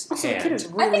kid's Also, the hand. kid is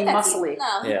I really think that's muscly.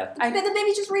 No, Yeah. the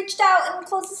baby just reached out and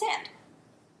closed his hand.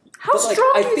 How But, like,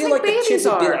 strong I do you feel think like the kid babies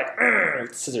would be are? like,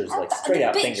 "Argh," scissors, like, straight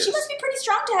out fingers. She must be pretty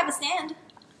strong to have a stand.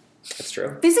 That's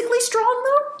true. Physically strong,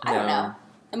 though? I don't know.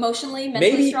 Emotionally,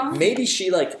 mentally Maybe strong. maybe she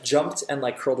like jumped and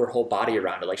like curled her whole body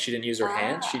around it. Like she didn't use her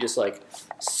hands. She just like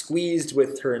squeezed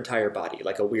with her entire body,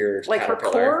 like a weird Like her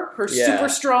caterpillar. core? Her Yeah. super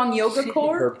strong yoga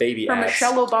core? Her baby Her ass.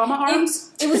 Michelle Obama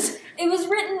arms? It was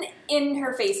written in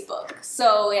her Facebook,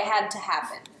 so it had to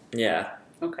happen. Yeah.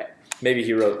 Okay. Maybe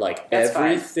he wrote like That's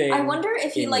fine. everything. I wonder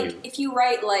if he in like you. if you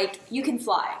write like you can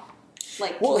fly,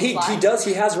 like Well, can he fly. does.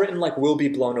 He has written like "will be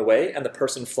blown away" and the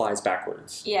person flies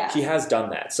backwards. Yeah. He has done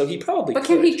that, so he probably. But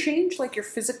could. can he change, like, your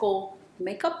physical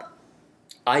makeup?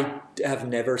 I have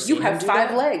never seen. You him have do 5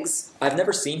 that. legs. I've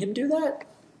never seen him do that.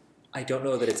 I don't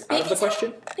know that it's out of the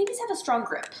question. Babies have a strong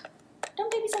grip.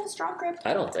 Don't babies have a strong grip?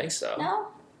 I don't think so. No.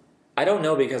 I don't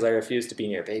know because I refuse to be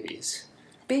near babies.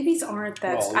 Babies aren't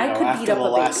that... Well, I could after beat up the a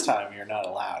baby. last time, you're not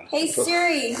allowed. Hey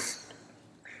Siri,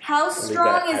 how that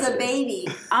strong is as a it is. baby?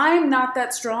 I'm not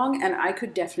that strong, and I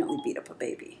could definitely beat up a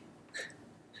baby.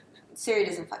 Siri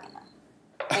doesn't fucking know.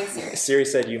 Thanks, Siri. Siri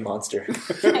said, "You monster."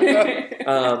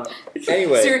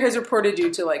 Anyway, Siri has reported you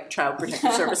to, like, Child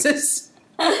Protective Services.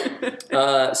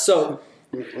 so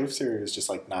What if Siri was just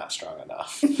like not strong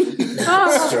enough?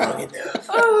 Oh. strong enough.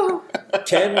 Oh.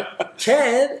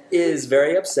 Ken is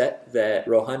very upset that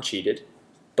Rohan cheated,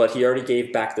 but he already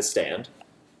gave back the stand.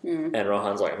 And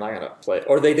Rohan's like, "I'm not gonna play."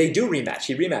 Or they do rematch.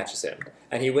 He rematches him,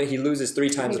 and he loses 3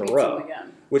 times in a He beats row, him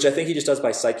again. which I think he just does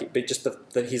by psychic. But just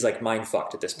that he's like mind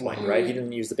fucked at this point, right? He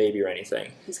didn't use the baby or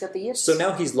anything. He's got the yips. So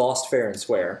now he's lost fair and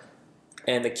square,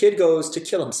 and the kid goes to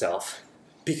kill himself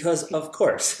because, of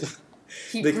course,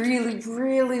 He the- really,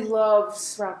 really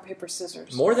loves rock, paper,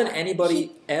 scissors. more than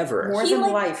anybody ever. More He, than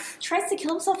like, life. Tries to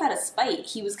kill himself out of spite.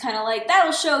 He was kind of like,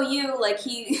 "That'll show you." Like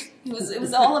it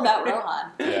was all about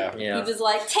Rohan. Yeah. Yeah. He was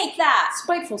like, "Take that."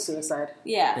 Spiteful suicide.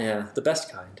 Yeah. Yeah, the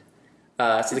best kind.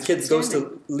 So the kid goes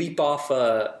to leap off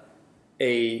the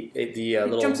He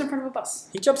little. jumps in front of a bus.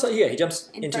 He jumps. He jumps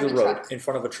In into front the of a road truck. in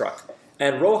front of a truck,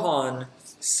 and Rohan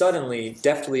suddenly,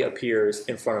 deftly appears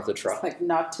in front of the truck Like,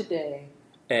 not today.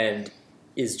 and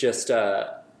is just like,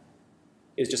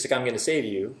 "I'm going to save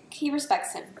you." He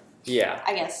respects him, Yeah.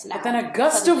 I guess. Now. But then a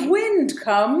gust Suddenly. of wind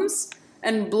comes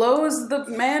and blows the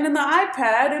man in the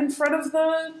iPad in front of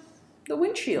the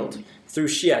windshield. Through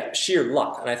sheer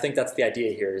luck, and I think that's the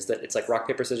idea here: is that it's like rock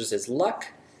paper scissors is luck.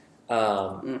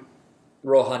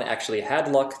 Rohan actually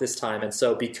had luck this time, and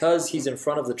so because he's in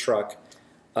front of the truck,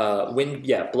 wind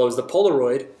blows the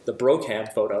Polaroid, the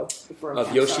Brocam photo of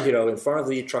Yoshihiro in front of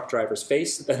the truck driver's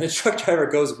face, and the truck driver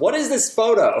goes, "What is this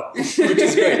photo?" Which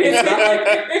is great.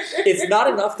 It's not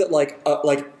enough that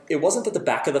it wasn't that the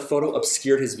back of the photo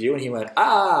obscured his view, and he went,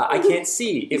 "I can't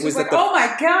see." It was like, that oh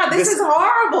my god, this is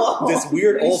horrible. this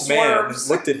weird He old man swerves.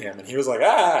 looked at him, and he was like,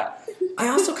 "Ah." I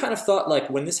also kind of thought, like,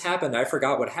 when this happened, I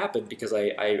forgot what happened because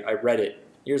I read it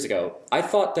years ago. I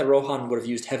thought that Rohan would have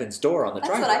used Heaven's Door on the That's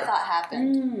driver. what I thought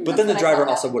happened. But then the That's what I driver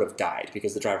thought also would have died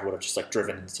because the driver would have just, like,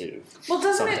 driven into Well,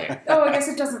 doesn't something. it? Oh, I guess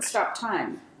it doesn't stop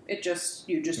time. You just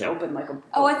No. open like a.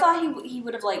 Oh, I thought he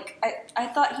would have like I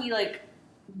thought he like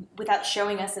without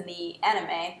showing us in the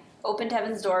anime opened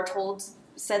Heaven's Door,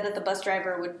 said that the bus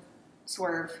driver would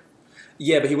swerve.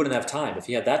 Yeah, but he wouldn't have time. If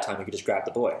he had that time, he could just grab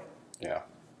the boy. Yeah.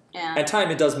 Yeah. And time,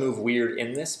 it does move weird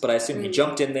in this, but I assume he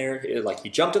jumped in there, he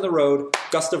jumped in the road,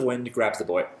 gust of wind, grabs the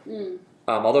boy.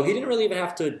 Although he didn't really even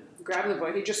have to... Grab the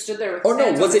boy. He just stood there with. Or his no,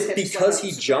 hands was on his it hips because like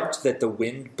he a jumped that the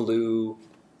wind blew...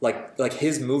 Like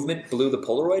his movement blew the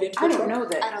Polaroid into the I don't truck? know I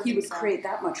that don't he think would so. create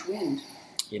that much wind.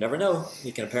 You never know.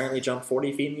 He can apparently jump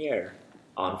 40 feet in the air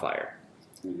on fire.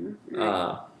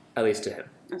 At least to him.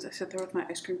 As I sit there with my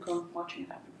ice cream cone, watching it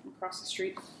happen from across the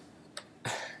street.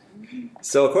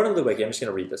 So according to the wiki, I'm just going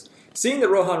to read this. Seeing that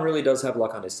Rohan really does have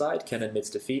luck on his side, Ken admits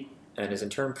defeat and is in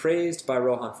turn praised by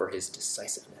Rohan for his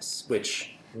decisiveness,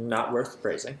 which, not worth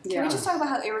praising. Can we just talk about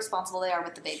how irresponsible they are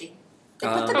with the baby? They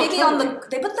put the Oh, baby on the.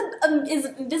 They put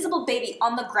the invisible baby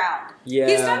on the ground. Yeah.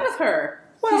 He's done with her.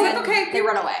 Well, And he's like, okay, they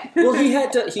run away. Well, he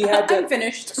had to... I'm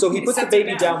finished. So he puts the sets it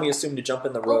baby down, we assume, to jump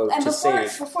in the road and to before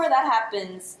save. that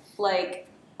happens, like,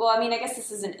 well, I mean, I guess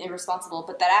this isn't irresponsible,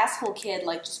 but that asshole kid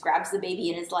like just grabs the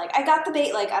baby and is like, "I got the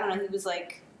baby." Like, I don't know, he was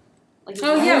like he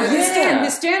Oh was yeah, like, with his yeah. stand.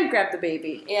 His stand grabbed the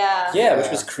baby. yeah, Yeah, which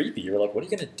Yeah. was creepy. You were like, what are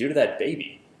you going to do to that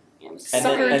baby? It was And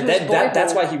Sucker then, into and then his boy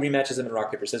that's bowl. why he rematches him in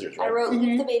rock, paper, scissors, I right? wrote,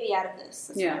 "Leave the baby out of this."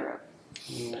 That's Yeah. what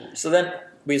I wrote. So then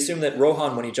we assume that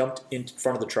Rohan, when he jumped in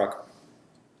front of the truck,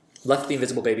 left the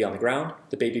invisible baby on the ground.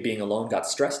 The baby being alone got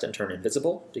stressed and turned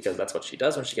invisible, because that's what she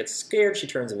does. When she gets scared, she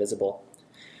turns invisible.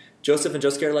 Joseph and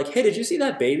Josuke are like, hey, did you see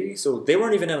that baby? So they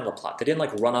weren't even in on the plot. They didn't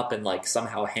like run up and like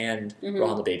somehow hand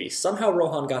Rohan the baby. Somehow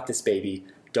Rohan got this baby.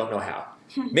 Don't know how.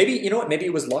 Maybe, you know what? Maybe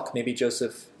it was luck. Maybe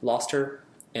Joseph lost her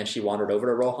and she wandered over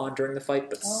to Rohan during the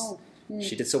fight, but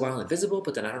she did so well invisible,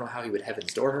 but then I don't know how he would heaven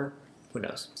store her. Who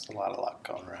knows? It's a lot of luck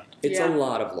going around. It's a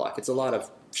lot of luck. It's a lot of,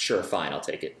 sure, fine, I'll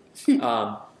take it.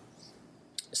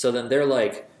 So then they're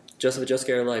like, Joseph and Josuke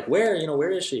are like,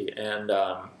 where is she? And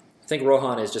I think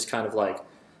Rohan is just kind of like,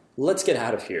 let's get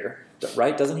out of here,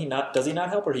 right? Does he not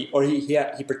help, or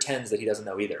he pretends that he doesn't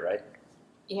know either, right?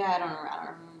 Yeah, I don't know.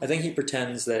 I think he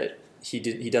pretends that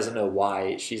he doesn't know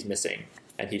why she's missing,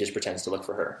 and he just pretends to look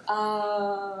for her.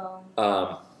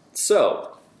 Oh.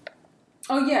 So.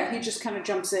 Oh yeah, he just kind of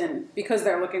jumps in because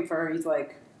they're looking for her. He's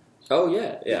like, oh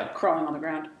yeah, crawling on the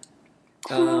ground.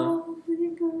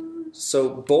 So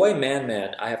Boy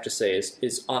Man, I have to say,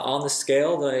 is on the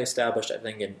scale that I established, I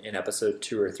think, in episode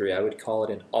 2 or 3, I would call it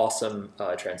an awesome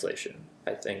translation.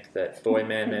 I think that Boy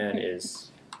Man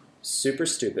is super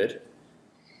stupid,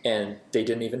 and they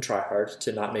didn't even try hard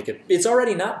to not make it. It's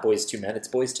already not Boys to Men, it's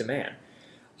Boys to Man.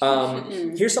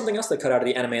 Here's something else that cut out of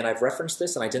the anime, and I've referenced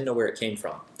this, and I didn't know where it came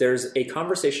from. There's a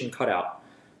conversation cut out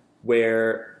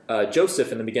where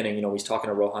Joseph, in the beginning, he's talking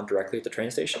to Rohan directly at the train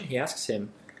station. He asks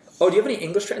him, oh, do you have any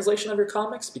English translation of your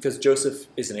comics? Because Joseph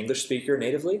is an English speaker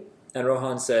natively. And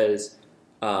Rohan says,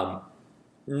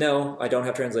 no, I don't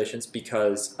have translations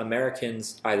because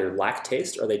Americans either lack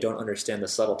taste or they don't understand the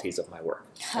subtleties of my work.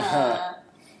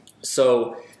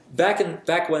 So back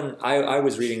when I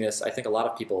was reading this, I think a lot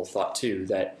of people thought too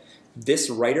that this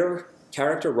writer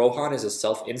character, Rohan, is a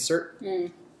self-insert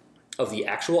of the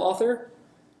actual author.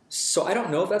 So I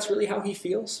don't know if that's really how he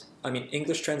feels. I mean,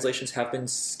 English translations have been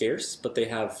scarce, but they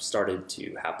have started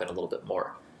to happen a little bit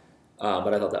more.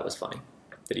 But I thought that was funny,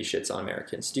 that he shits on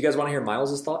Americans. Do you guys want to hear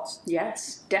Miles' thoughts?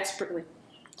 Yes, desperately.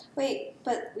 Wait,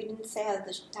 but we didn't say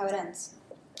how it ends.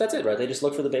 That's it, right? They just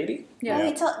look for the baby? Yeah.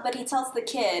 Well, he tells the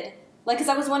kid, like, because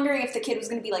I was wondering if the kid was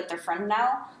going to be like their friend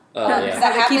now. Yeah.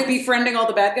 How they keep befriending all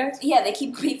the bad guys? Yeah, they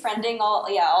keep befriending all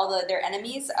their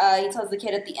enemies. He tells the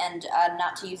kid at the end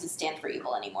not to use the stand for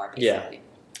evil anymore, basically. Yeah.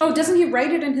 Oh, doesn't he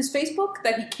write it in his Facebook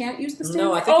that he can't use the stand?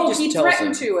 No, I think he just tells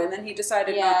threatened him. to, and then he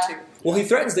decided not to. Well, he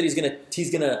threatens that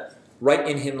he's gonna write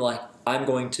in him like, I'm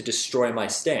going to destroy my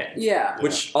stand. Yeah.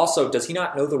 Which also, does he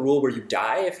not know the rule where you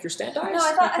die if your stand dies? No,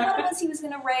 I thought it was he was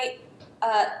going to write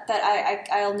that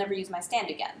I'll never use my stand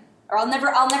again, or I'll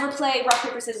never play rock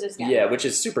paper scissors again. Yeah, which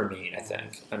is super mean. I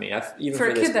think. I mean, even for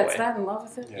for a this kid boy. that's that in love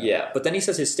with it. Yeah, but then he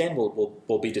says his stand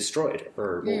will be destroyed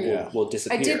or will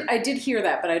disappear. I did hear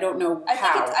that, but I don't know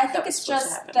how. I think it's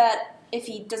just that if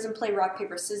he doesn't play rock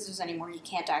paper scissors anymore, he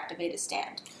can't activate his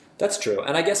stand. That's true,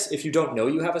 and I guess if you don't know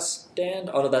you have a stand,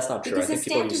 oh no, that's not true. Because I think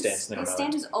people use stands. his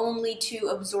stand is only to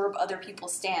absorb other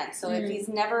people's stands. So if he's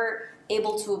never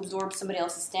able to absorb somebody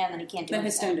else's stand, then he can't do anything. Then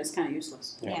his stand is kind of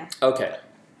useless. Yeah. Okay.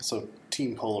 So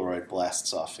Team Polaroid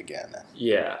blasts off again.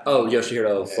 Yeah. Oh,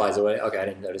 Yoshihiro flies away? Okay, I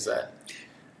didn't notice that.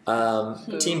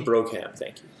 Team Brokham,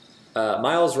 thank you.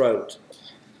 Miles wrote,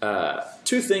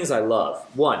 2 things I love.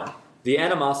 1, the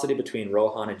animosity between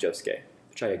Rohan and Josuke,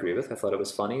 which I agree with. I thought it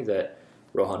was funny that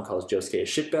Rohan calls Josuke a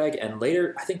shitbag, and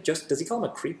later, I think, does he call him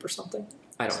a creep or something?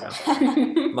 I don't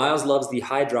know. Miles loves the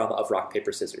high drama of rock,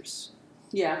 paper, scissors.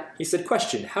 Yeah. He said,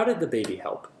 question, how did the baby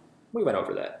help? We went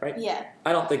over that, right? Yeah.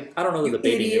 I don't know that the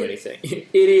baby knew anything.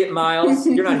 Idiot, Miles.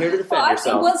 You're not here to defend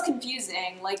yourself. It was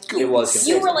confusing. It was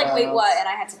confusing. You were like, wait, what? And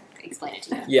I had to explain it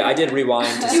to you. Yeah, I did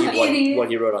rewind to see what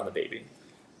he wrote on the baby.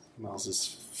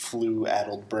 Miles'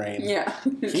 flu-addled brain. Yeah.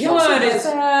 What is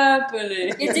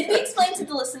happening? Yeah, did we explain to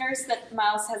the listeners that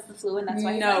Miles has the flu and that's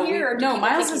why he's not here? Or do people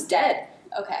Miles think is he's dead.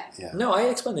 Okay. Yeah. No, I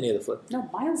explained any of the flu. No,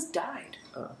 Miles died.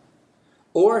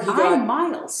 Or he got... I'm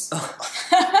Miles.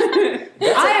 I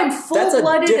am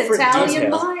full-blooded Italian detail.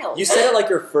 Miles. You said it like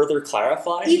you're further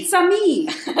clarifying. It's a me.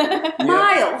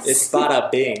 Miles. It's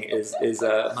bada bing is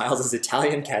Miles'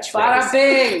 Italian catchphrase. Bada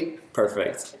bing.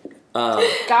 Perfect.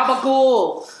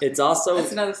 Gabagool. It's also...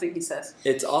 That's another thing he says.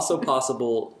 It's also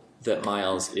possible that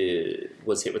Miles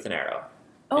was hit with an arrow.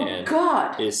 Oh, and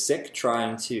God. is sick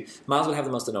trying to... Miles would have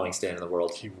the most annoying stand in the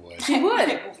world. He would. He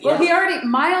would. Well, he already...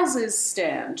 Miles'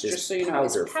 stand, His just so you know,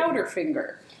 is powder Powder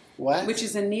Finger. What? Which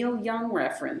is a Neil Young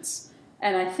reference.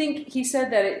 And I think he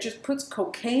said that it just puts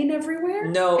cocaine everywhere.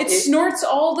 No, it snorts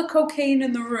all the cocaine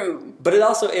in the room. But it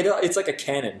also it's like a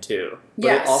cannon too. But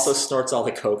Yes. it also snorts all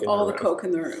the coke in the room. All the coke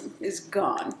in the room is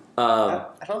gone. I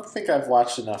don't think I've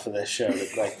watched enough of this show to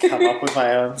like come up with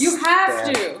my own. You have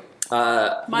stand.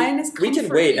 to. Mine is We can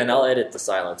comfort wait, eagle. and I'll edit the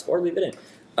silence or leave it in.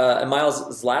 And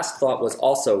Miles' last thought was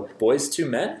also Boys to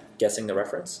Men. Guessing the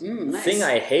reference. Nice. Thing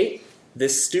I hate.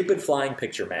 This stupid flying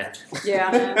picture man.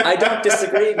 Yeah. I don't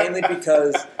disagree, mainly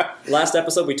because last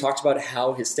episode we talked about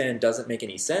how his stand doesn't make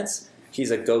any sense. He's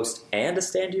a ghost and a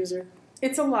stand user.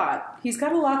 It's a lot. He's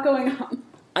got a lot going on.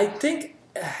 I think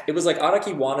it was like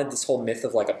Araki wanted this whole myth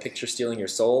of like a picture stealing your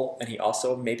soul, and he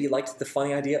also maybe liked the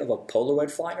funny idea of a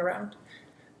Polaroid flying around,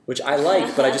 which I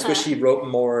like, but I just wish he wrote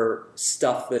more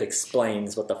stuff that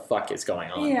explains what the fuck is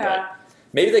going on. Yeah. But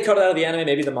maybe they cut it out of the anime,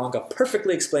 maybe the manga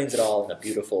perfectly explains it all in a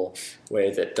beautiful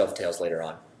way that dovetails later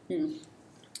on.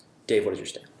 Dave, what is your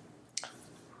stand?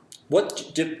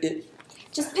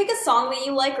 Just pick a song that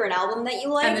you like or an album that you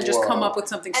like, And then just Whoa. come up with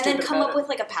something and stupid then come about up it. with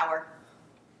like a power.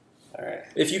 All right.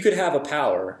 If you could have a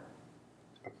power,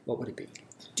 what would it be?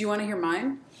 Do you want to hear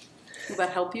mine? Will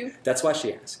that help you? That's why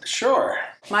she asked. Sure.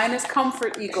 Mine is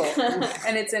Comfort Eagle.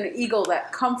 And it's an eagle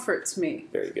that comforts me.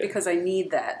 Very good. Because I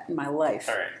need that in my life.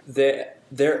 All right.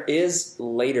 There is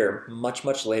later, much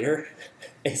later,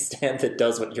 a stand that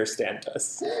does what your stand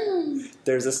does.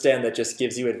 There's a stand that just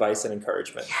gives you advice and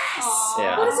encouragement. Aw.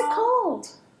 Yeah. What is it called?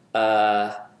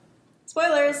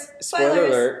 Spoilers. Spoiler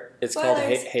alert, it's called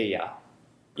Spoilers. Hey Ya.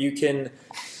 You can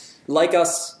like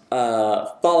us,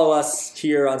 follow us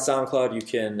here on SoundCloud. You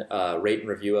can rate and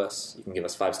review us. You can give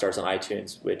us 5 stars on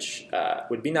iTunes, which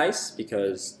would be nice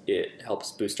because it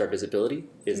helps boost our visibility.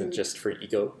 It isn't just for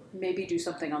ego. Maybe do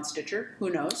something on Stitcher. Who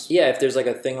knows? Yeah, if there's like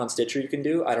a thing on Stitcher you can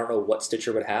do, I don't know what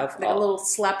Stitcher would have. Like a little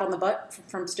slap on the butt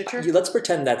from Stitcher. Let's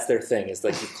pretend that's their thing. Is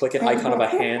like you click an icon of a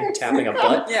hand tapping a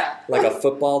butt, Yeah. like a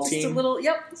football Just a team. little,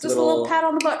 just a Little- little pat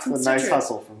on the butt from A Stitcher. nice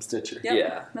hustle from Stitcher. Yep,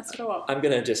 Yeah. That's what I want. I'm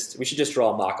gonna we should just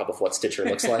draw a mock-up of what Stitcher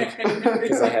looks like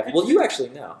because I have. Well, you actually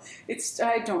know.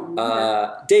 I don't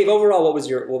remember. Dave, overall, what was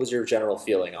your general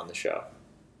feeling on the show?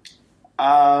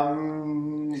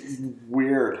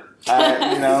 Weird.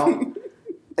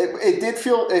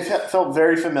 It felt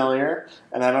very familiar,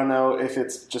 and I don't know if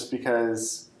it's just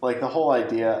because like the whole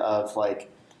idea of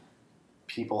like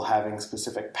people having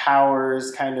specific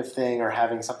powers kind of thing, or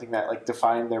having something that like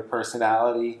defined their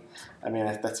personality. I mean,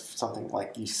 that's something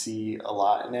like you see a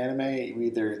lot in anime.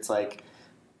 Either it's like,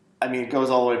 I mean, it goes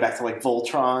all the way back to like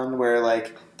Voltron, where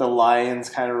like the lions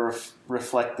kind of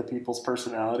reflect the people's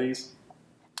personalities.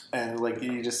 And like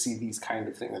you just see these kind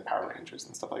of things, like Power Rangers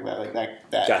and stuff like that. Like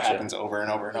that Gotcha. happens over and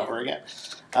over and over again.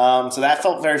 So that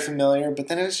felt very familiar. But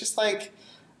then it was just like,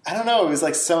 I don't know. It was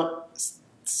like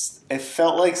it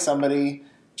felt like somebody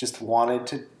just wanted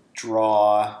to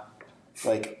draw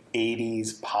like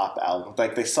 80s pop album.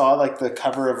 Like they saw like the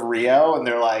cover of Rio and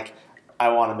they're like, I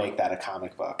want to make that a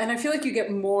comic book. And I feel like you get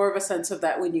more of a sense of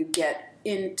that when you get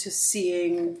into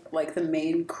seeing like the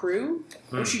main crew,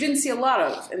 which you didn't see a lot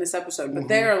of in this episode, but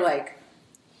they're like,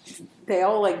 they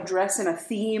all like dress in a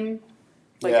theme.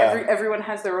 Like Yeah. everyone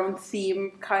has their own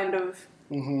theme, kind of.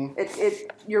 Mm-hmm.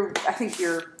 I think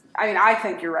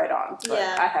you're right on, but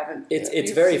Yeah. I haven't. It's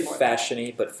You've very seen more.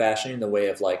 fashiony, but fashion in the way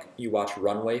of like you watch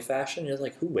runway fashion, you're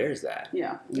like, who wears that?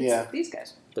 Yeah. It's Yeah. These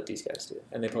guys. But these guys do,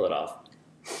 and they pull it off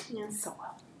Yeah. So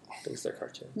well. because they're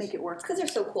cartoons. Make it work. Because they're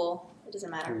so cool. It doesn't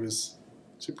It matter. was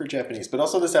super Japanese. But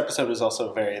also this episode was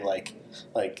also very like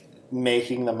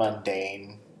making the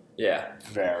mundane Yeah.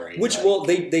 very Which like,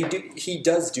 they do. He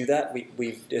does do that.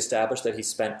 We've established that he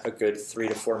spent a good 3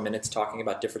 to 4 minutes talking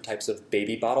about different types of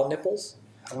baby bottle nipples.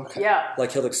 okay. Yeah.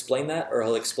 Like he'll explain that, or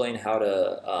he'll explain how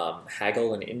to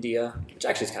haggle in India, which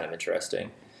actually is kind of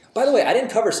interesting. By the way, I didn't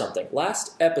cover something.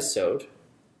 Last episode,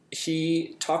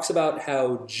 he talks about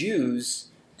how Jews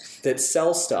that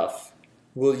sell stuff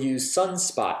will use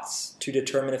sunspots to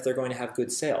determine if they're going to have good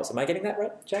sales. Am I getting that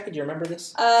right, Jackie? Do you remember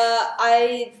this?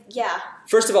 Yeah.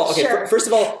 First of all, okay. Sure. First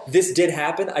of all, this did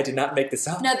happen. I did not make this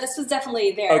up. No, this was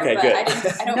definitely there. Okay, but good.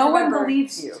 I don't No remember. one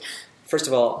believes you. First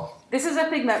of all, This is a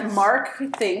thing that Mark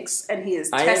thinks, and he is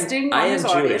I testing am on his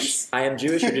Jewish. audience. I am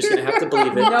Jewish. You're just going to have to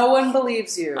believe it. No one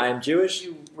believes you. I am Jewish.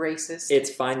 You racist. It's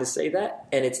fine to say that,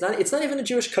 and it's not even a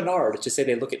Jewish canard to say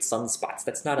they look at sunspots.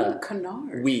 That's not Ooh, a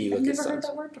canard. we look I've at never heard suns.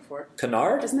 that word before.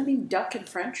 Canard. Doesn't that mean duck in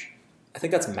French? I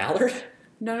think that's mallard.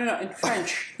 No, in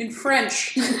French. In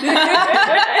French.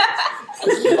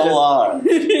 Alarm.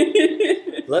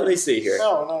 Let me see here.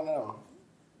 No.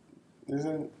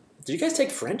 Isn't Did you guys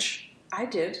take French? I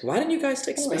did. Why didn't you guys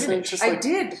take isn't it Spanish? just I like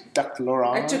did. Duck I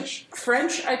l'orange? took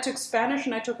French, I took Spanish,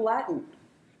 and I took Latin.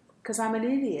 Because I'm an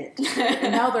idiot.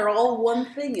 And now they're all one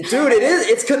thing. Dude, it is.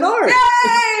 It's Canard. Yay!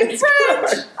 It's French!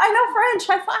 Canard. I know French.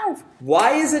 High five.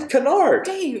 Why is it Canard?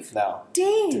 Dave. No.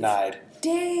 Dave. Denied.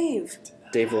 Dave.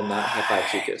 Dave will not high five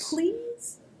Chicas.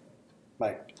 Please.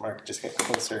 Mark, just get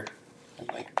closer and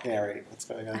narrate what's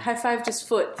going I on. high fived his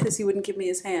foot because he wouldn't give me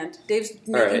his hand. Dave's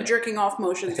making right. jerking off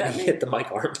motions at me. Hit the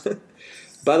mic arm.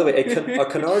 By the way, a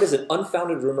canard is an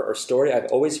unfounded rumor or story. I've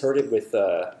always heard it with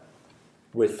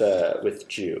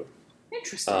Jew,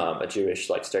 Interesting. a Jewish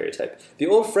stereotype. The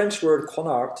old French word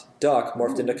canard, duck,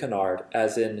 morphed into canard,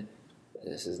 as in.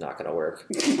 This is not going to work.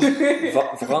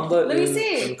 Vendre Let me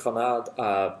see. un canard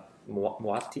à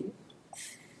moitié.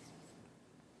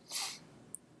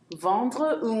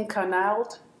 Vendre un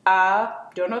canard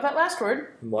à, don't know that last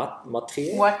word,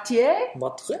 Moitié. moitié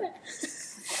Moitié.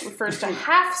 refers to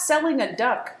half selling a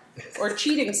duck or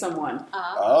cheating someone.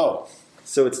 Oh.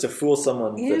 So it's to fool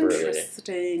someone deliberately.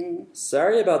 Interesting.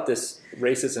 Sorry about this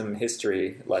racism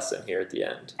history lesson here at the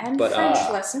end. And but, French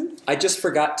lesson. I just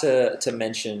forgot to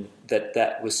mention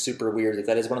that was super weird.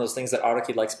 That is one of those things that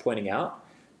Araki likes pointing out.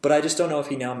 But I just don't know if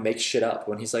he now makes shit up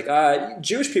when he's like,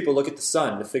 Jewish people look at the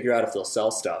sun to figure out if they'll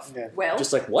sell stuff. Yeah. Well,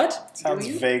 Just like, what? Sounds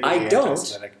you? vaguely I don't.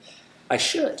 anti-Semitic. I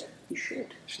should. you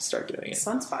should. Start doing it.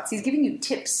 Sunspots. He's giving you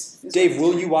tips. Dave,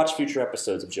 will you watch future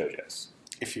episodes of JoJo's?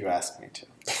 If you ask me to.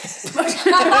 That's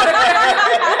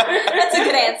a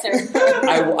good answer.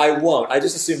 I won't. I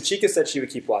just assumed Chica said she would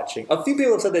keep watching. A few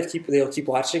people have said they'll keep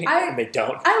watching it, and they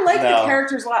don't. I like No. the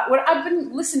characters a lot. What I've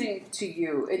been listening to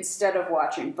you instead of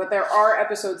watching, but there are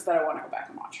episodes that I want to go back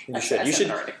and watch. You I should. You said should.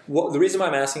 it already. Well, the reason why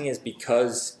I'm asking is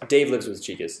because Dave lives with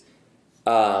Chicas.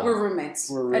 We're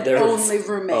roommates. We're And They're only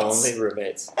roommates. Only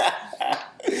roommates.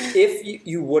 If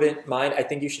you wouldn't mind, I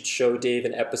think you should show Dave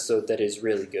an episode that is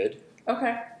really good.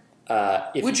 Okay.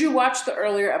 If Would you watch the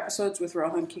earlier episodes with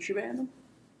Rohan Kishibe in them?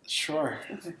 Sure.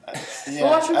 We'll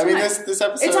watch them I mean, tonight. this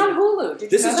episode. It's on Hulu. Did you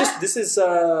This know is that? just. This is.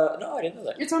 No, I didn't know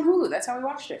that. It's on Hulu. That's how we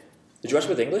watched it. Did you watch it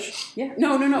with English? Yeah.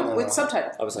 No, with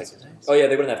subtitles. I was like, oh yeah,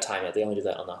 they wouldn't have time yet. They only do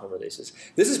that on the home releases.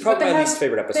 This is But probably they my have- least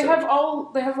favorite episode.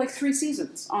 They have like 3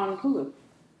 seasons on Hulu.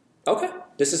 Okay,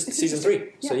 this is It's season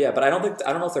 3. So Yeah. yeah, but I don't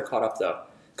know if they're caught up though,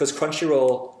 because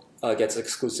Crunchyroll gets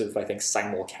exclusive, I think,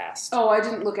 simulcast. Oh, I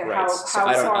didn't look at Right. how So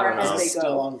I don't far know. ahead they It's still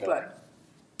go. ongoing. But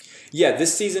Yeah,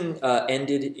 this season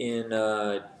ended in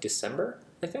December,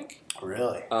 I think.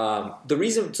 Really? The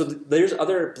reason, there's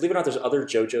other, believe it or not, there's other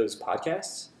JoJo's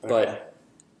podcasts, but Okay.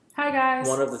 hi guys.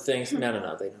 one of the things,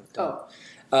 no, they don't.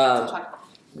 Oh.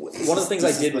 One of the things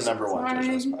This I did is was the number one Fine.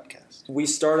 JoJo's podcast. we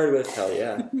started with hell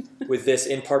yeah, with this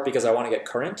in part because I want to get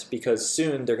current because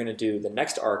soon they're going to do the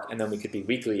next arc and then we could be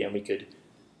weekly and we could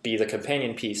be the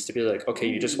companion piece to be like, okay,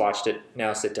 you just watched it,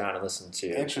 now sit down and listen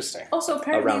to. Interesting. Also,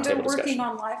 apparently round they're table working discussion.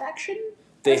 on live action.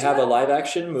 They as have a well? live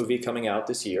action movie coming out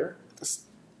this year.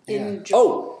 In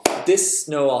Oh,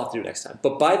 no, I'll have to do it next time.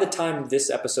 But by the time this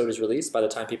episode is released, by the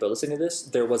time people are listening to this,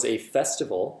 there was a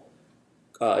festival,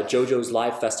 JoJo's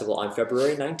Live Festival on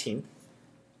February 19th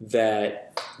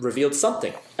that revealed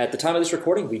something. At the time of this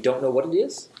recording, we don't know what it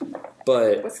is,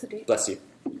 but What's the date? bless you.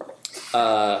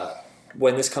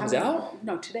 When this comes out,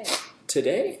 No, today.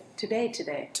 today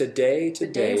Today. is Today's the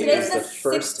the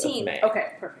 1st of 16th. May. Okay,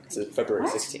 perfect. It's a February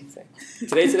What? 16th thing.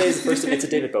 Today is the first. It's a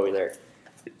David Bowie lyric.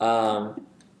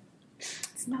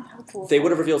 It's not helpful. They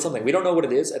would have revealed something. We don't know what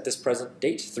it is at this present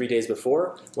date, 3 days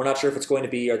before. We're not sure if it's going to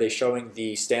be, are they showing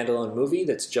the standalone movie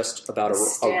that's just about a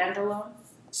Standalone.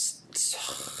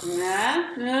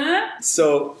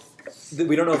 So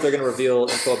we don't know if they're going to reveal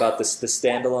info about the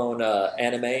standalone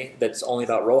anime that's only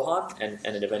about Rohan and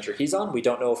an adventure he's on. We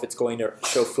don't know if it's going to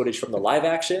show footage from the live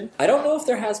action. I don't know if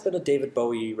there has been a David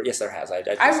Bowie. Yes, there has. I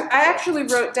actually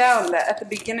wrote down that at the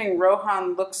beginning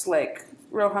Rohan looks like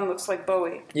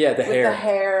Bowie. Yeah, the With hair. the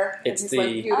hair It's and his the-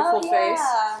 like beautiful face.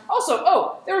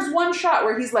 Also, there was one shot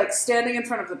where he's like standing in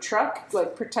front of the truck,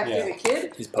 like protecting Yeah. the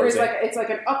kid. He's Where he's posing. like it's like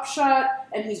an upshot,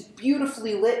 and he's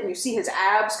beautifully lit, and you see his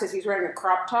abs because he's wearing a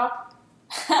crop top.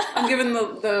 I'm giving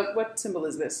the what symbol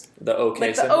is this? The OK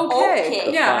Like the symbol. okay.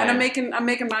 Okay. Yeah, and Fine. I'm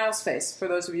making Miles' face for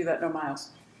those of you that know Miles.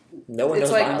 No one It's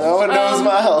knows like- Miles. No one knows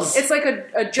Miles. It's like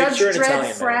a Judge Picture an Dredd Italian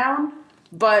man. frown,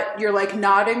 but you're like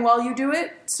nodding while you do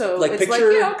it. So Like, it's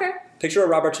picture- yeah, okay. Picture a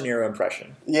Robert De Niro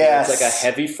impression. Yes. It's like a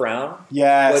heavy frown,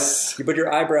 Yes. but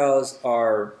your eyebrows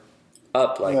are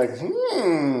up like Like,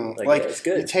 Like, yeah, it's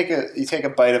good. You take a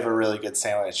bite of a really good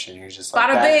sandwich and you're just like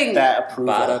Bada bing. that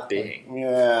approval. bada bing.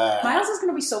 Yeah. Miles is going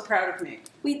to be so proud of me.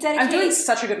 We I'm doing dedicate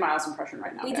such a good Miles impression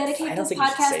right now. we guys. dedicate I don't this think you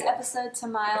should say podcast that. episode to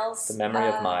Miles. The memory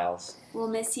of Miles. We'll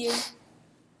miss you.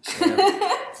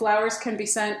 Flowers can be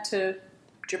sent to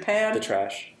Japan. The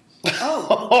trash.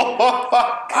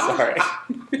 Oh. Sorry.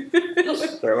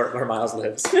 where Miles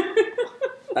lives.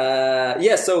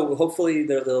 Yeah, so hopefully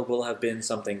there will have been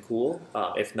something cool.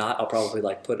 If not, I'll probably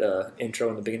like put a intro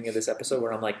in the beginning of this episode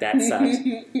where I'm like, that sucks.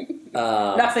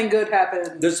 Nothing good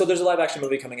happened. There's a live action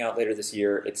movie coming out later this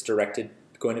year. It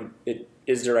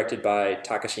is directed by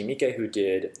Takashi Miike, who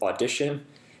did Audition,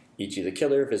 Ichi the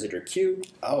Killer, Visitor Q.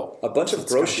 Oh, a bunch of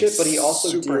gross shit, but he also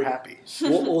super happy.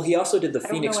 Well, he also did the I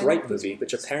don't Phoenix know Wright anything. movie,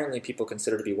 which apparently people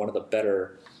consider to be one of the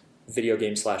better video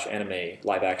game / anime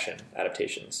live action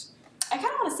adaptations. I kind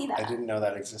of want to see I that. didn't know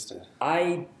that existed.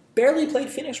 I barely played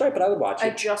Phoenix Wright, but I would watch I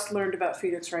it. just learned about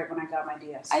Phoenix Wright when I got my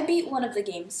DS. I beat one of the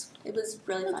games. It was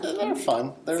really fun. They're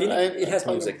fun. It has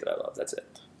played music them. that I love. That's it.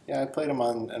 Yeah, I played them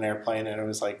on an airplane, and it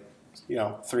was like,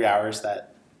 3 hours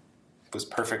that was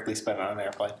perfectly spent on an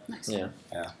airplane. Nice. Yeah.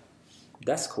 Yeah.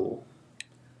 That's cool.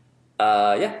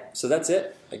 Yeah, so that's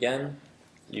it. Again,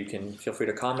 you can feel free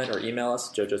to comment or email us,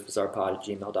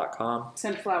 jojosbizarrepod@gmail.com.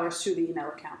 Send flowers to the email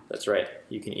account. That's right.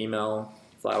 You can email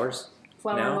flowers.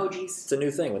 Flower Now? emojis. It's a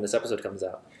new thing when this episode comes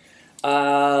out.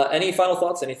 Any final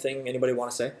thoughts? Anything anybody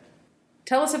want to say?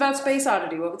 Tell us about Space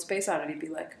Oddity. What would Space Oddity be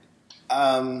like?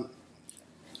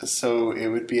 So it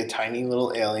would be a tiny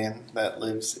little alien that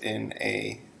lives in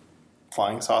a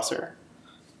flying saucer.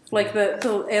 Like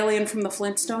the alien from the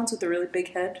Flintstones with the really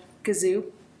big head? Kazoo?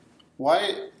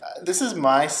 Why? This is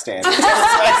my standard.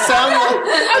 I sound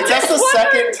like that's the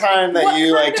second time that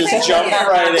you like just jumped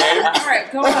right in. All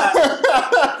right, go on.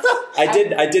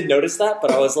 I did notice that,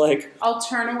 but I was like, I'll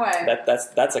turn away.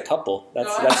 that's a couple. That's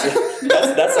Go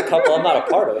ahead. that's a couple I'm not a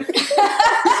part of.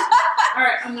 All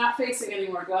right, I'm not facing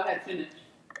anymore. Go ahead, finish.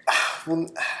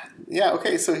 Well, yeah,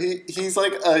 okay, so he's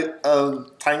like a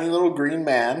tiny little green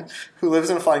man who lives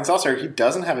in a flying saucer. He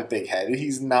doesn't have a big head.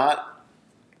 He's not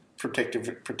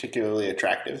particularly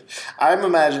attractive. I'm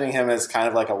imagining him as kind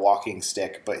of like a walking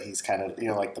stick, but he's kind of,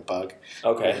 like the bug.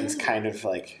 Okay. But he's kind of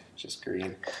like just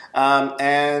green.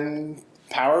 And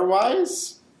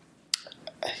power-wise,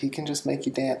 he can just make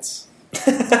you dance.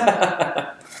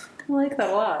 I like that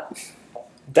a lot.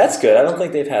 That's good. I don't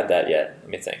think they've had that yet. Let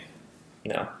me think.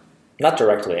 No. Not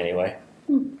directly, anyway.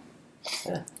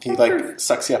 Yeah. He like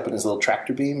sucks you up in his little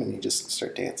tractor beam and you just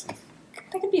start dancing.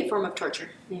 That could be a form of torture,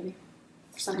 maybe.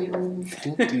 For some people.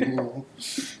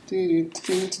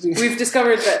 We've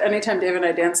discovered that anytime Dave and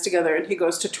I dance together and he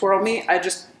goes to twirl me,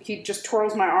 he just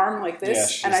twirls my arm like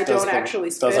this, Yeah, and I does don't the- actually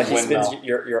does spin. like He spins windmill.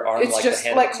 your arm It's like just the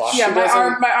hand like of the clock. yeah, She my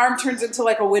doesn't- arm turns into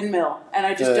like a windmill, and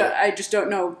I just don't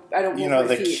know. I don't move my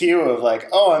The feet. cue of like,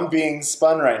 oh, I'm being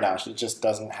spun right now. It just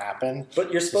doesn't happen. But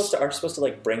aren't you supposed to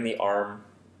like bring the arm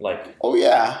like Oh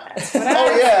yeah. What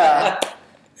Oh yeah.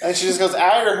 And she just goes,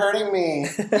 "Ah, you're hurting me."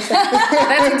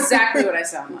 That's exactly what I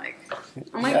sound like.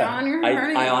 Oh my Yeah. god, you're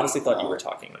hurting I me. honestly thought you were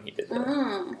talking when he did that.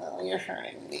 Oh, you're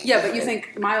hurting me. Yeah, but you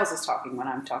think Miles is talking when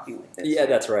I'm talking like this. Yeah,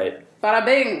 that's right. Bada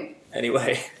bing.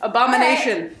 Anyway.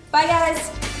 Abomination. Bye, guys.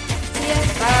 See ya.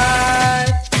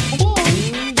 Bye.